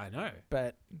resent you, I know.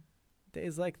 but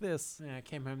days like this. Yeah, I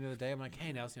came home the other day. I'm like,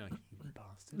 hey, Nelson. You're like,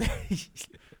 you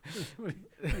bastard.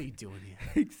 what are you doing here?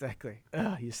 Exactly.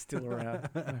 Oh, you're still around.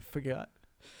 I forgot.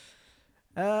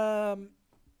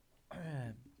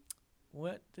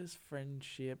 What does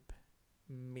friendship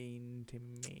mean to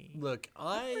me? Look,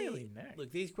 I really know.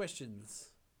 look these questions.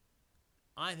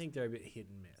 I think they're a bit hit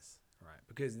and miss, right?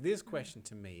 Because this question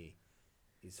to me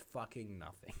is fucking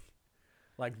nothing.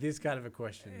 Like this kind of a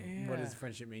question. What does Yeah.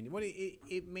 friendship mean? What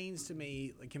it means to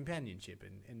me, like companionship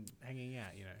and hanging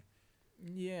out. You know.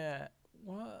 Yeah.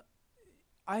 Well,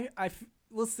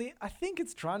 we'll see. I think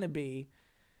it's trying to be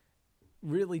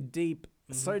really deep,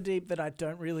 so deep that I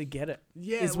don't really get it.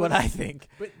 Yeah, is what I think.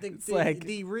 But It's like-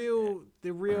 the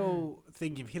real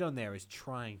thing you've hit on there is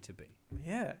trying to be.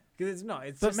 Yeah. Because it's not.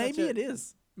 It's But just such maybe a- it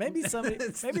is. Maybe somebody,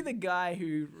 It's- maybe the guy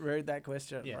who wrote that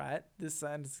question, Yeah. right? This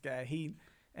scientist guy, he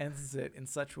answers it in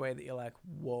such a way that you're like,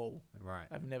 whoa, Right.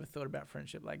 I've never thought about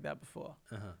friendship like that before.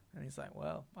 Uh-huh. And he's like,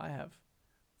 well, I have.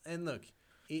 And look,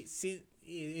 it's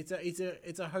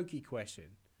a hokey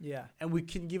question, Yeah. and we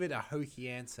can give it a hokey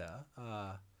answer.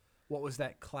 What was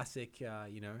that classic?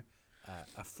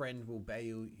 A friend will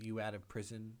bail you out of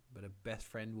prison, but a best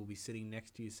friend will be sitting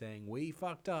next to you saying, "We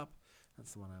fucked up."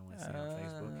 That's the one I always see on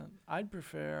Facebook. I'd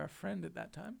prefer a friend at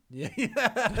that time. Yeah,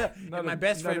 Not and my a-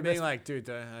 best not a friend being best- like, "Dude,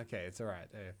 okay, it's all right.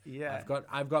 Yeah.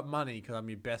 I've got money because I'm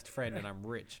your best friend and I'm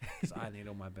rich. So I need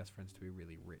all my best friends to be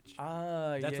really rich.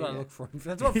 That's what I look for.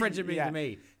 That's what friendship means Yeah. to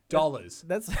me. Dollars.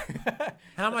 That's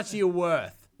How much are you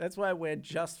worth? that's why we're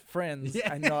just friends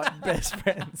Yeah. and not best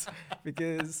friends,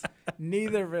 because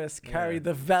neither of us carry Yeah.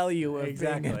 the value of being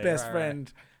Exactly, a best right.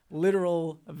 friend,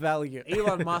 literal value.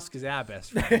 Elon Musk is our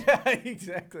best friend.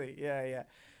 Exactly. Yeah.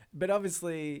 But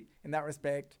obviously, in that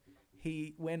respect,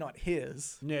 we're not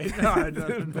his. No.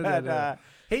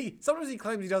 Sometimes he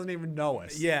claims he doesn't even know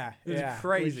us. Yeah, It's yeah.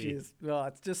 crazy. Well,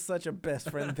 it's just such a best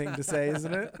friend thing to say,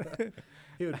 isn't it?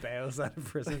 He would bail us out of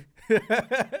prison.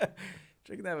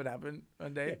 Do you reckon that would happen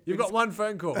one day? You've got one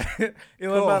phone call.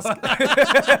 Elon Musk.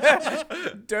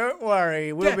 Don't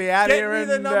worry, we'll be out Get here me in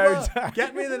the no number. time.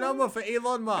 Get me the number for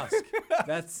Elon Musk.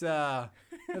 That's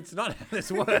That's not how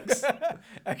this works.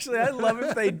 Actually, I love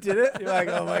if they did it. You're like,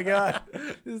 oh my god,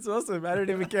 this is awesome. I don't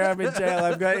even care. I'm in jail.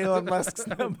 I've got Elon Musk's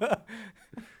number.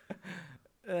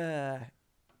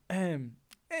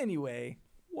 Anyway,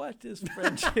 what does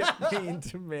friendship mean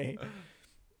to me?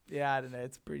 Yeah, I don't know.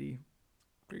 It's pretty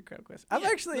great question. I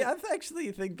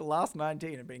actually think the last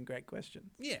 19 have been great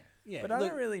questions. Yeah. But I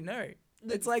don't really know.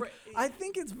 It's like, I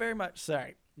think it's very much,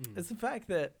 it's the fact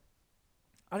that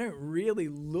I don't really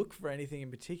look for anything in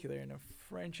particular in a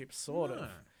friendship, sort of.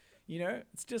 You know,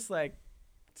 it's just like,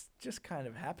 it just kind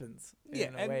of happens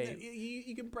in a way.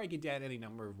 You can break it down any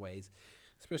number of ways.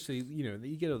 Especially,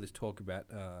 you get all this talk about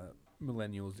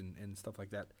millennials and stuff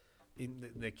like that.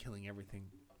 They're killing everything.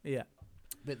 Yeah.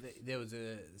 But there was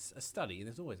a study, and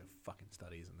there's always a fucking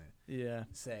study, isn't there? Yeah.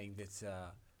 Saying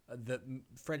that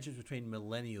friendships between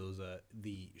millennials are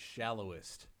the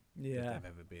shallowest that they've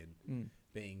ever been.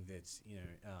 Being that,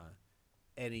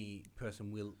 any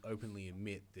person will openly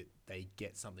admit that they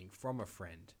get something from a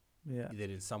friend that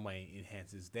in some way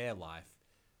enhances their life,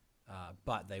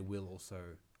 but they will also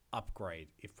upgrade,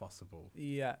 if possible,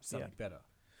 something better.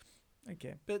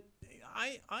 Okay. But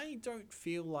I don't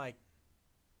feel like,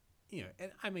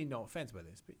 and I mean no offense by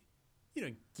this, but you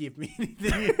don't give me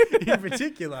anything in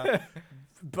particular,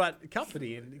 but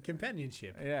company and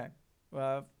companionship. Yeah.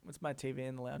 Well, it's my TV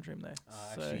in the lounge room there.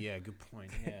 Actually, yeah, good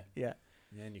point. Yeah. Yeah.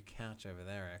 Yeah, and your couch over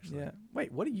there, actually. Yeah.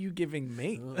 Wait, what are you giving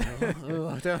me?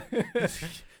 I don't,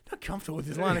 not comfortable with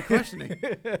this line of questioning.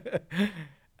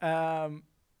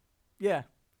 Yeah,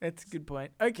 that's a good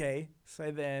point. Okay, so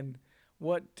then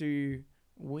what do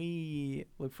we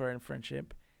look for in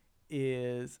friendship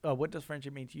what does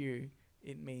friendship mean to you?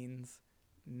 It means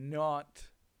not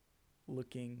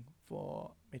looking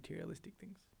for materialistic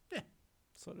things. Yeah.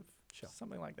 Sort of. Sure.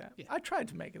 Something like that. Yeah. I tried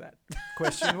to make that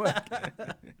question work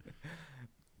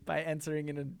by answering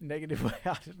in a negative way.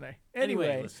 I don't know.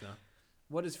 Anyway, listener,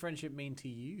 what does friendship mean to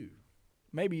you?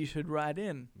 Maybe you should write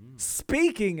in.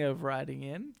 Speaking of writing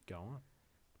in, Go on.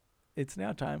 it's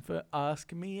now time for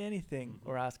Ask Me Anything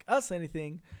or Ask Us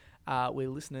Anything, where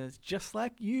listeners just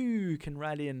like you can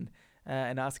write in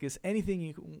and ask us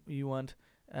anything you want.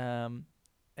 And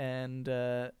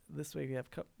this week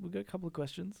we've got a couple of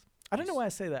questions. I don't know why I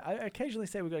say that. I occasionally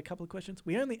say we've got a couple of questions.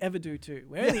 We only ever do two.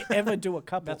 We only ever do a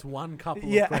couple. That's one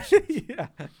couple of questions.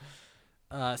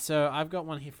 Yeah. So I've got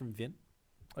one here from Vin.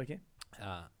 Okay.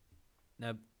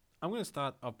 Now, I'm going to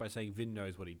start off by saying Vin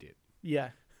knows what he did. Yeah.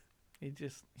 He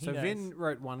knows. Vin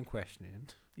wrote one question in.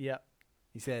 Yeah.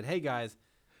 He said, "Hey guys,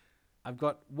 I've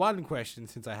got one question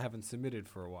since I haven't submitted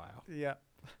for a while. Yeah.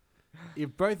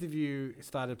 If both of you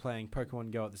started playing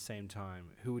Pokemon Go at the same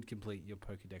time, who would complete your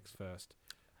Pokedex first?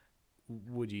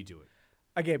 Would you do it?"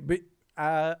 Okay, but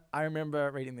I remember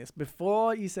reading this.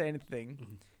 Before you say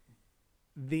anything,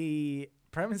 the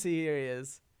premise here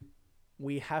is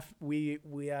we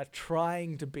are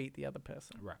trying to beat the other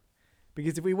person. Right.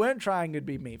 Because if we weren't trying, it'd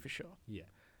be me for sure. Yeah.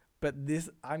 But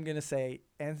I'm going to say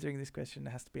answering this question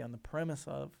has to be on the premise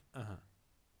of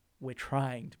we're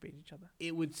trying to beat each other.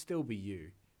 It would still be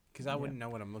you, because I wouldn't know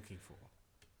what I'm looking for.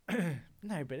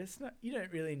 No, but it's not. You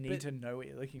don't really need to know what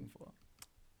you're looking for.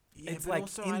 Yeah, it's but like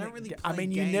also I don't really play I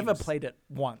mean, games. you never played it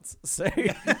once, so.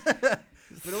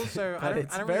 But also,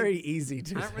 it's very easy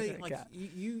to. I don't really like.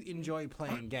 You enjoy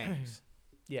playing games.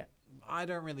 Yeah. I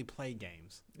don't really play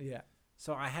games. Yeah.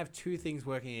 So I have two things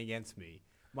working against me: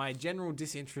 my general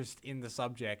disinterest in the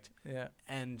subject,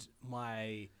 and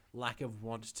my lack of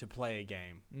want to play a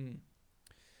game.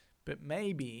 But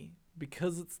maybe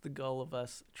because it's the goal of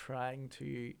us trying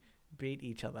to beat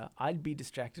each other, I'd be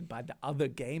distracted by the other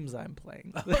games I'm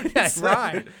playing. Okay,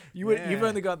 right. You've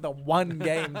only got the one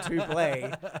game to play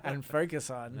and focus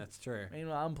on. That's true.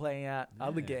 Meanwhile, I'm playing out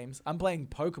other games. I'm playing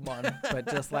Pokemon, but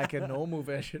just like a normal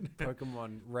version.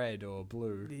 Pokemon Red or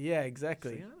Blue. Yeah,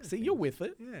 exactly. See, you're with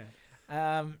it.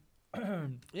 Yeah.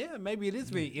 Yeah, maybe it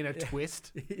is me in a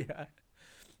twist. Yeah.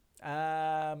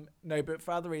 No, but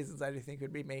for other reasons, I do think it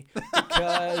would be me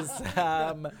because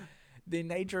the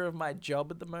nature of my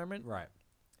job at the moment,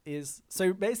 is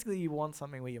so basically you want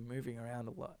something where you're moving around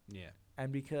a lot. Yeah.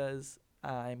 And because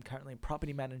I'm currently a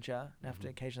property manager and have to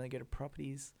occasionally go to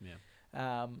properties,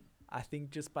 I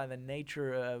think just by the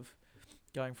nature of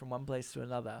going from one place to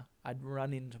another, I'd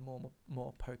run into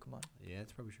more Pokemon. Yeah,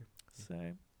 that's probably true.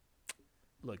 So,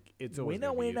 look, it's always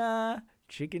winner,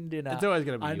 chicken dinner. It's always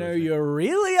going to be I know you're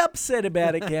really upset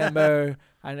about it, Cambo.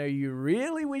 I know you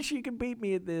really wish you could beat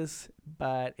me at this,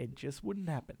 but it just wouldn't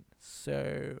happen.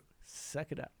 So,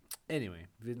 suck it up. Anyway,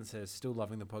 Vin says, still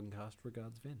loving the podcast.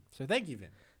 Regards, Vin. So thank you, Vin.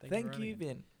 Thank you,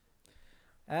 Vin.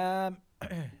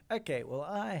 Okay, well,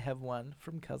 I have one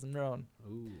from Cousin Ron.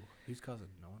 Ooh, whose cousin?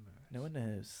 No No one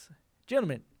knows.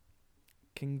 Gentlemen,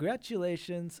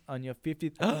 congratulations on your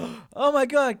 50th. Oh my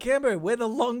God, Cambo, we're the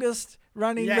longest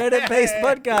running Yeah. Reddit-based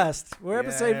podcast. We're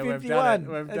episode Yeah, we've 51. done it.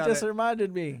 We've It done just it.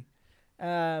 reminded me.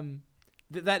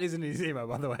 That isn't his email,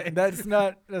 by the way. That's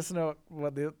not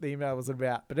what the email was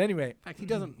about. But anyway. In fact, he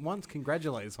doesn't once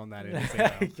congratulate us on that in his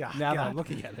email. Yeah, now that God. I'm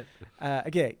looking at it.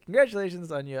 Okay, congratulations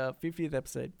on your 50th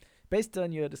episode. Based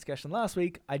on your discussion last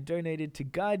week, I donated to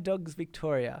Guide Dogs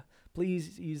Victoria.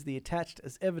 Please use the attached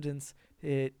as evidence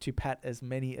to pat as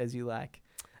many as you like.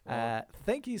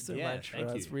 Thank you so much.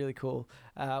 That's really cool.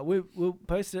 We'll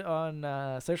post it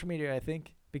on social media, I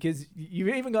think, because you've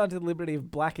even gone to the liberty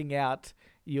of blacking out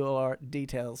your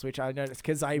details, which I noticed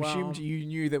because I assumed you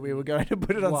knew that we were going to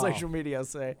put it on social media.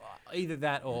 So either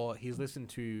that or he's listened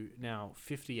to now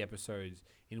 50 episodes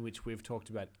in which we've talked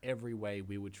about every way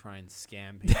we would try and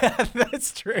scam people.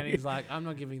 that's true. And he's like, I'm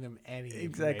not giving them any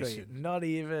Exactly.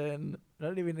 information.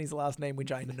 Not even his last name,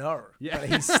 which I know. Yeah. But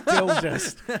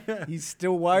he's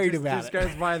still worried about Just it.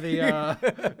 goes by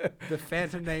the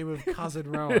phantom name of Cousin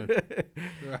Rowan.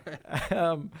 Right.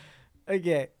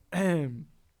 Okay.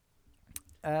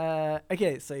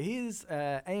 Okay, so here's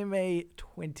AMA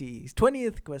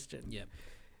 20th question. Yep.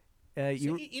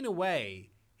 You In a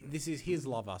way, this is his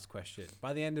love us question.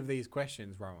 By the end of these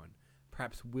questions, Rowan,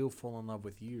 perhaps we'll fall in love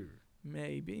with you.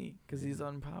 maybe because he's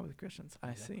on par with questions.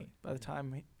 I Exactly. see. By the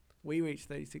time we reach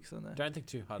 36 on the Don't think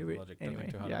too hard of logic. Don't anyway,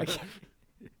 think too hard yeah, of logic.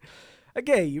 okay.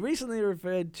 Okay, you recently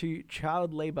referred to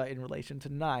child labor in relation to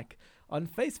Nike. On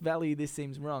face value, this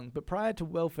seems wrong, but prior to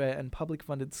welfare and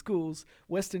public-funded schools,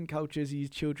 Western cultures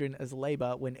used children as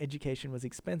labor when education was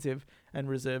expensive and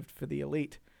reserved for the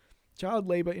elite. Child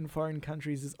labor in foreign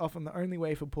countries is often the only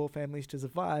way for poor families to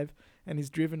survive and is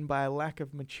driven by a lack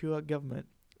of mature government.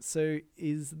 So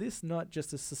is this not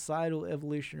just a societal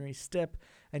evolutionary step,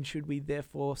 and should we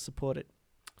therefore support it?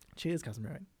 Cheers, Cousin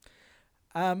Rowan.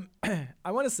 I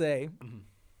want to say,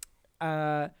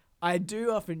 I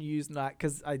do often use Nike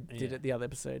because I did it the other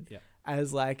episode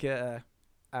as like a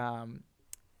bad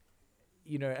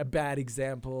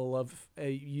example of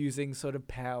using sort of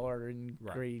power and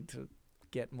greed to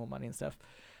get more money and stuff.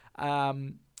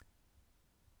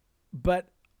 But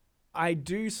I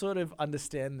do sort of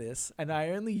understand this, and I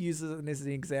only use it as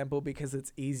an example because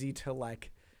it's easy to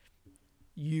like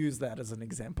use that as an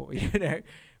example,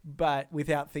 but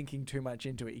without thinking too much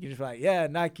into it. You can just be like, yeah,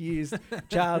 Nike used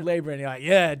child labor, and you're like,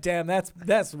 yeah, damn,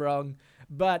 that's wrong.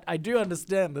 But I do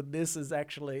understand that this is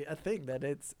actually a thing, that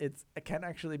it can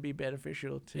actually be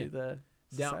beneficial to the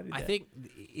society. Now, I think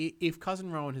if Cousin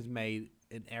Rowan has made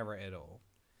an error at all,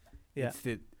 it's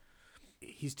that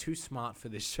he's too smart for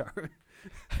this show.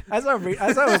 As I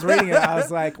was reading it, I was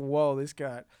like, whoa, this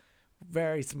guy,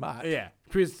 very smart. Yeah,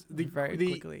 because Very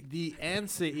quickly. the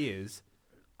answer is,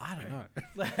 I don't know.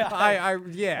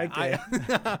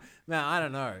 No, I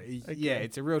don't know. Yeah,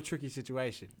 it's a real tricky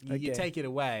situation. You take it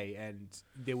away, and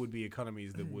there would be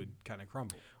economies that would kind of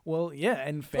crumble. Well, yeah,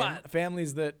 and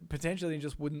families that potentially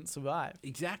just wouldn't survive.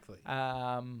 Exactly.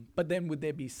 But then would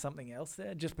there be something else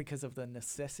there just because of the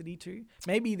necessity to?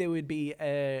 Maybe there would be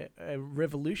a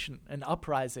revolution, an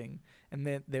uprising, and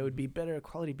then there would be better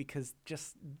equality because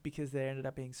there ended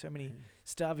up being so many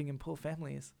starving and poor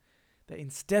families that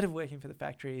instead of working for the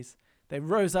factories, they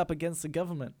rose up against the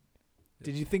government.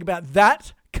 Did you think about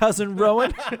that, Cousin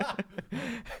Rowan?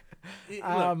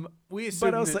 Look, we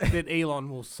assume that Elon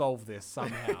will solve this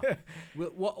somehow.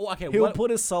 He'll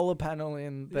put a solar panel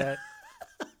in that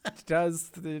does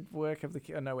the work of the...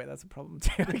 Oh, no, wait, that's a problem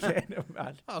too. Okay, never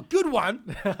mind. Oh, good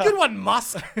one. Good one,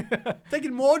 Musk.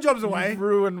 Taking more jobs away.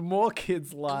 Ruin more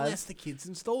kids' lives. Unless the kids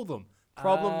install them.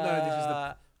 Problem, no, this is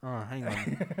the... Oh, hang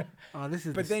on. Oh, this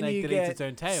is but the then snake you that get eats its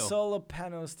own tail. solar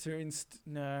panels to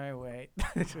no, wait.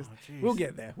 Jeez. We'll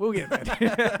get there.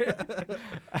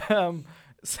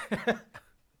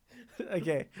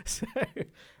 Okay. So, do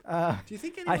you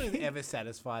think anyone is ever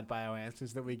satisfied by our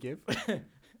answers that we give? Because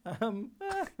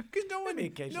no one,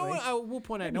 occasionally. I will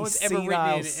point out, Maybe no one's ever written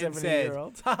in and said,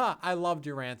 70-year-olds. haha, I loved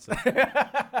your answer.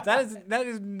 that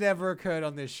has never occurred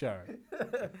on this show.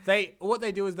 What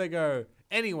they do is they go,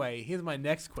 anyway, here's my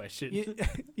next question.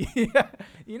 You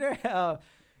know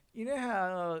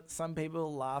how some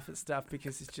people laugh at stuff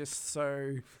because it's just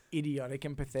so idiotic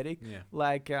and pathetic? Yeah.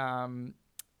 Like, in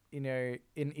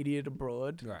Idiot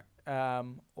Abroad. Right.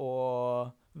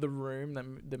 Or The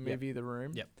Room, the movie The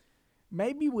Room. Yep.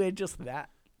 Maybe we're just that.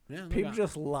 Yeah, People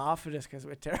just laugh at us because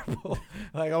we're terrible.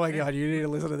 Like, oh my God, you need to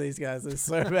listen to these guys. They're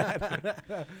so bad.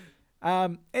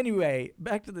 Anyway,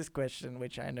 back to this question,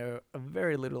 which I know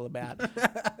very little about.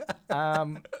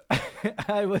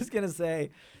 I was going to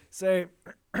say, so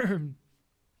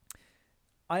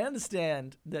I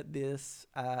understand that this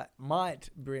might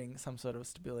bring some sort of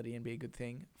stability and be a good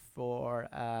thing for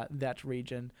that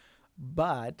region,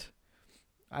 but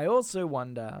I also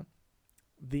wonder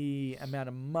the amount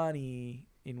of money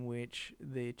in which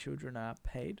the children are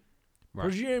paid. Right.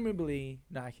 Presumably,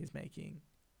 Nike's making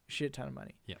a shit ton of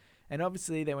money. Yeah. And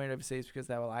obviously, they went overseas because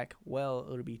they were like, well,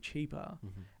 it'll be cheaper.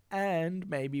 Mm-hmm. And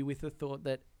maybe with the thought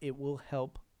that it will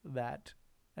help that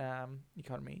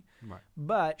economy. Right.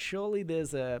 But surely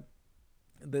there's a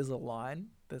line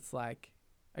that's like,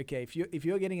 okay, if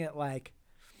you're getting it like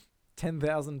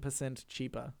 10,000%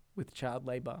 cheaper with child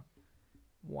labor,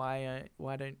 why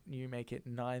don't you make it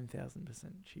 9,000%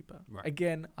 cheaper? Right.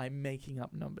 Again, I'm making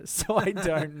up numbers, so I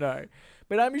don't know.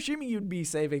 But I'm assuming you'd be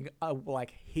saving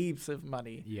like heaps of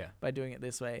money Yeah. by doing it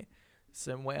this way.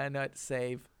 So why not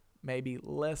save maybe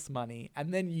less money?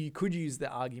 And then you could use the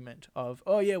argument of,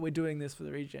 oh yeah, we're doing this for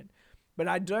the region. But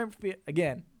I don't feel,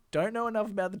 again, don't know enough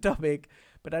about the topic,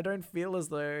 but I don't feel as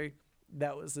though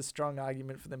that was a strong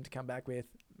argument for them to come back with,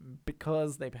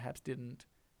 because they perhaps didn't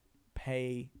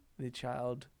pay the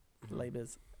child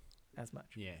labours as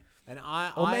much. Yeah. And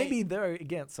Maybe though,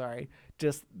 again, sorry,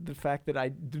 just the fact that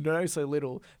I know so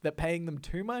little, that paying them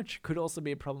too much could also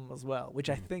be a problem as well, which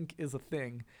I think is a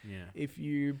thing. Yeah. If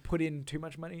you put in too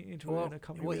much money into an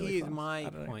economy. Well, really here's fast. my I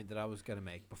don't know. point that I was going to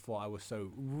make before I was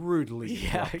so rudely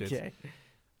Yeah, interrupted.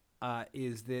 okay.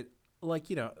 Is that, like,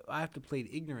 you know, I have to plead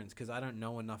ignorance because I don't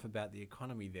know enough about the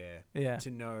economy there Yeah.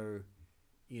 to know,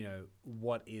 you know,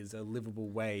 what is a livable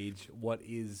wage, what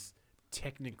is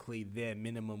technically their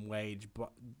minimum wage,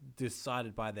 but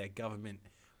decided by their government,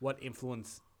 what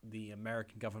influence the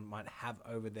American government might have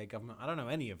over their government. I don't know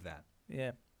any of that.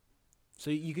 Yeah. So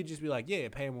you could just be like, yeah,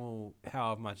 pay them all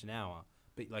however much an hour.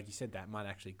 But like you said, that might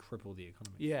actually cripple the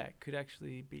economy. Yeah, it could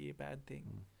actually be a bad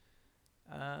thing.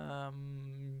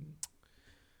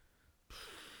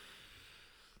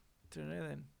 Don't know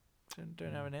then.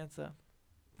 Don't have an answer.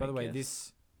 By the I way,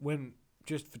 guess.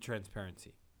 just for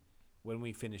transparency, when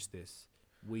we finish this,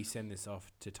 we send this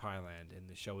off to Thailand, and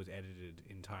the show is edited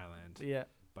in Thailand Yeah.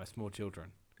 by small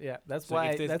children. Yeah. That's So why.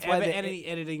 if there's That's ever why the any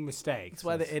editing mistakes, That's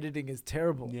why the editing is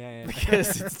terrible. yeah,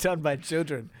 Because it's done by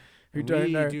children who don't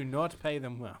we know. do not pay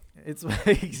them well. It's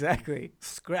exactly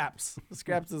scraps.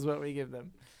 Scraps is what we give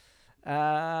them.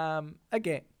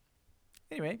 Okay.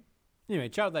 Anyway,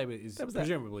 Child labour is That was that.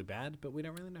 presumably bad, but we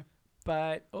don't really know.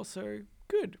 but also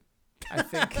good, I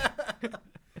think.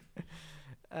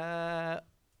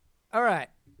 All right.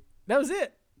 That was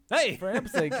it Hey, for an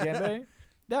episode, Kendo.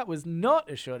 That was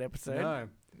not a short episode. no,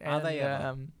 are they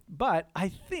ever? But I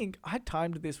think I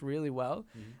timed this really well,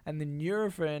 Mhm. and the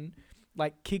Nurofen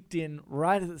like kicked in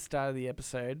right at the start of the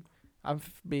episode.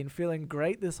 I've been feeling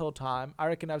great this whole time. I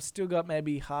reckon I've still got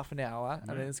maybe half an hour, and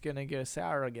then Yeah. it's gonna go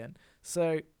sour again.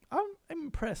 So I'm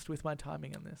impressed with my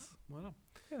timing on this. Well done.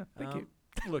 Yeah, thank you.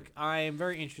 Look, I am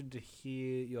very interested to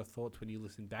hear your thoughts when you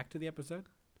listen back to the episode.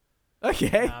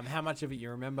 Okay. How much of it you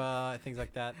remember, things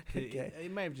like that. Okay. It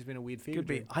may have just been a weird fever Could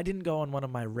be. dream. I didn't go on one of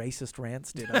my racist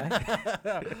rants, did I?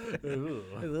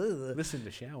 Ugh. Listen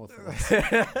to shower thoughts.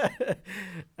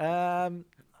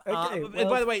 Okay. And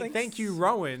by the way, thanks. thank you,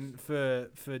 Rowan, for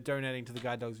donating to the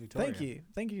Guide Dogs Victoria.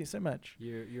 Thank you so much.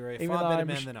 You're a Even far though better I'm,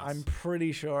 man than us. I'm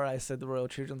pretty sure I said the Royal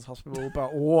Children's Hospital,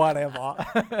 but whatever.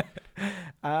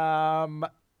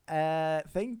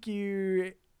 Thank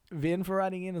you, Vin, for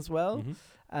writing in as well. Mhm.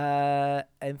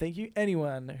 And thank you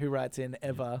anyone who writes in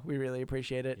ever. We really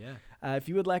appreciate it. Yeah. If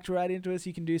you would like to write into us,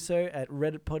 you can do so at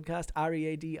Reddit Podcast,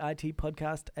 READIT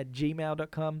Podcast at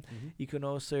gmail.com. You can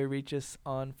also reach us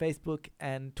on Facebook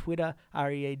and Twitter,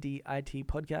 READIT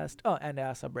Podcast. Oh, and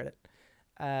our subreddit,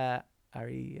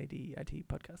 READIT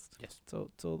Podcast. Yes. So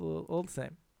it's all the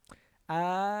same.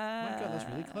 my God, that's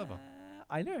really clever.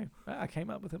 I know. I came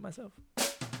up with it myself.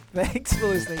 Thanks for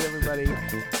listening, everybody.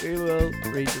 We will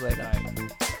read you later.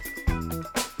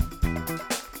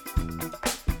 Bye.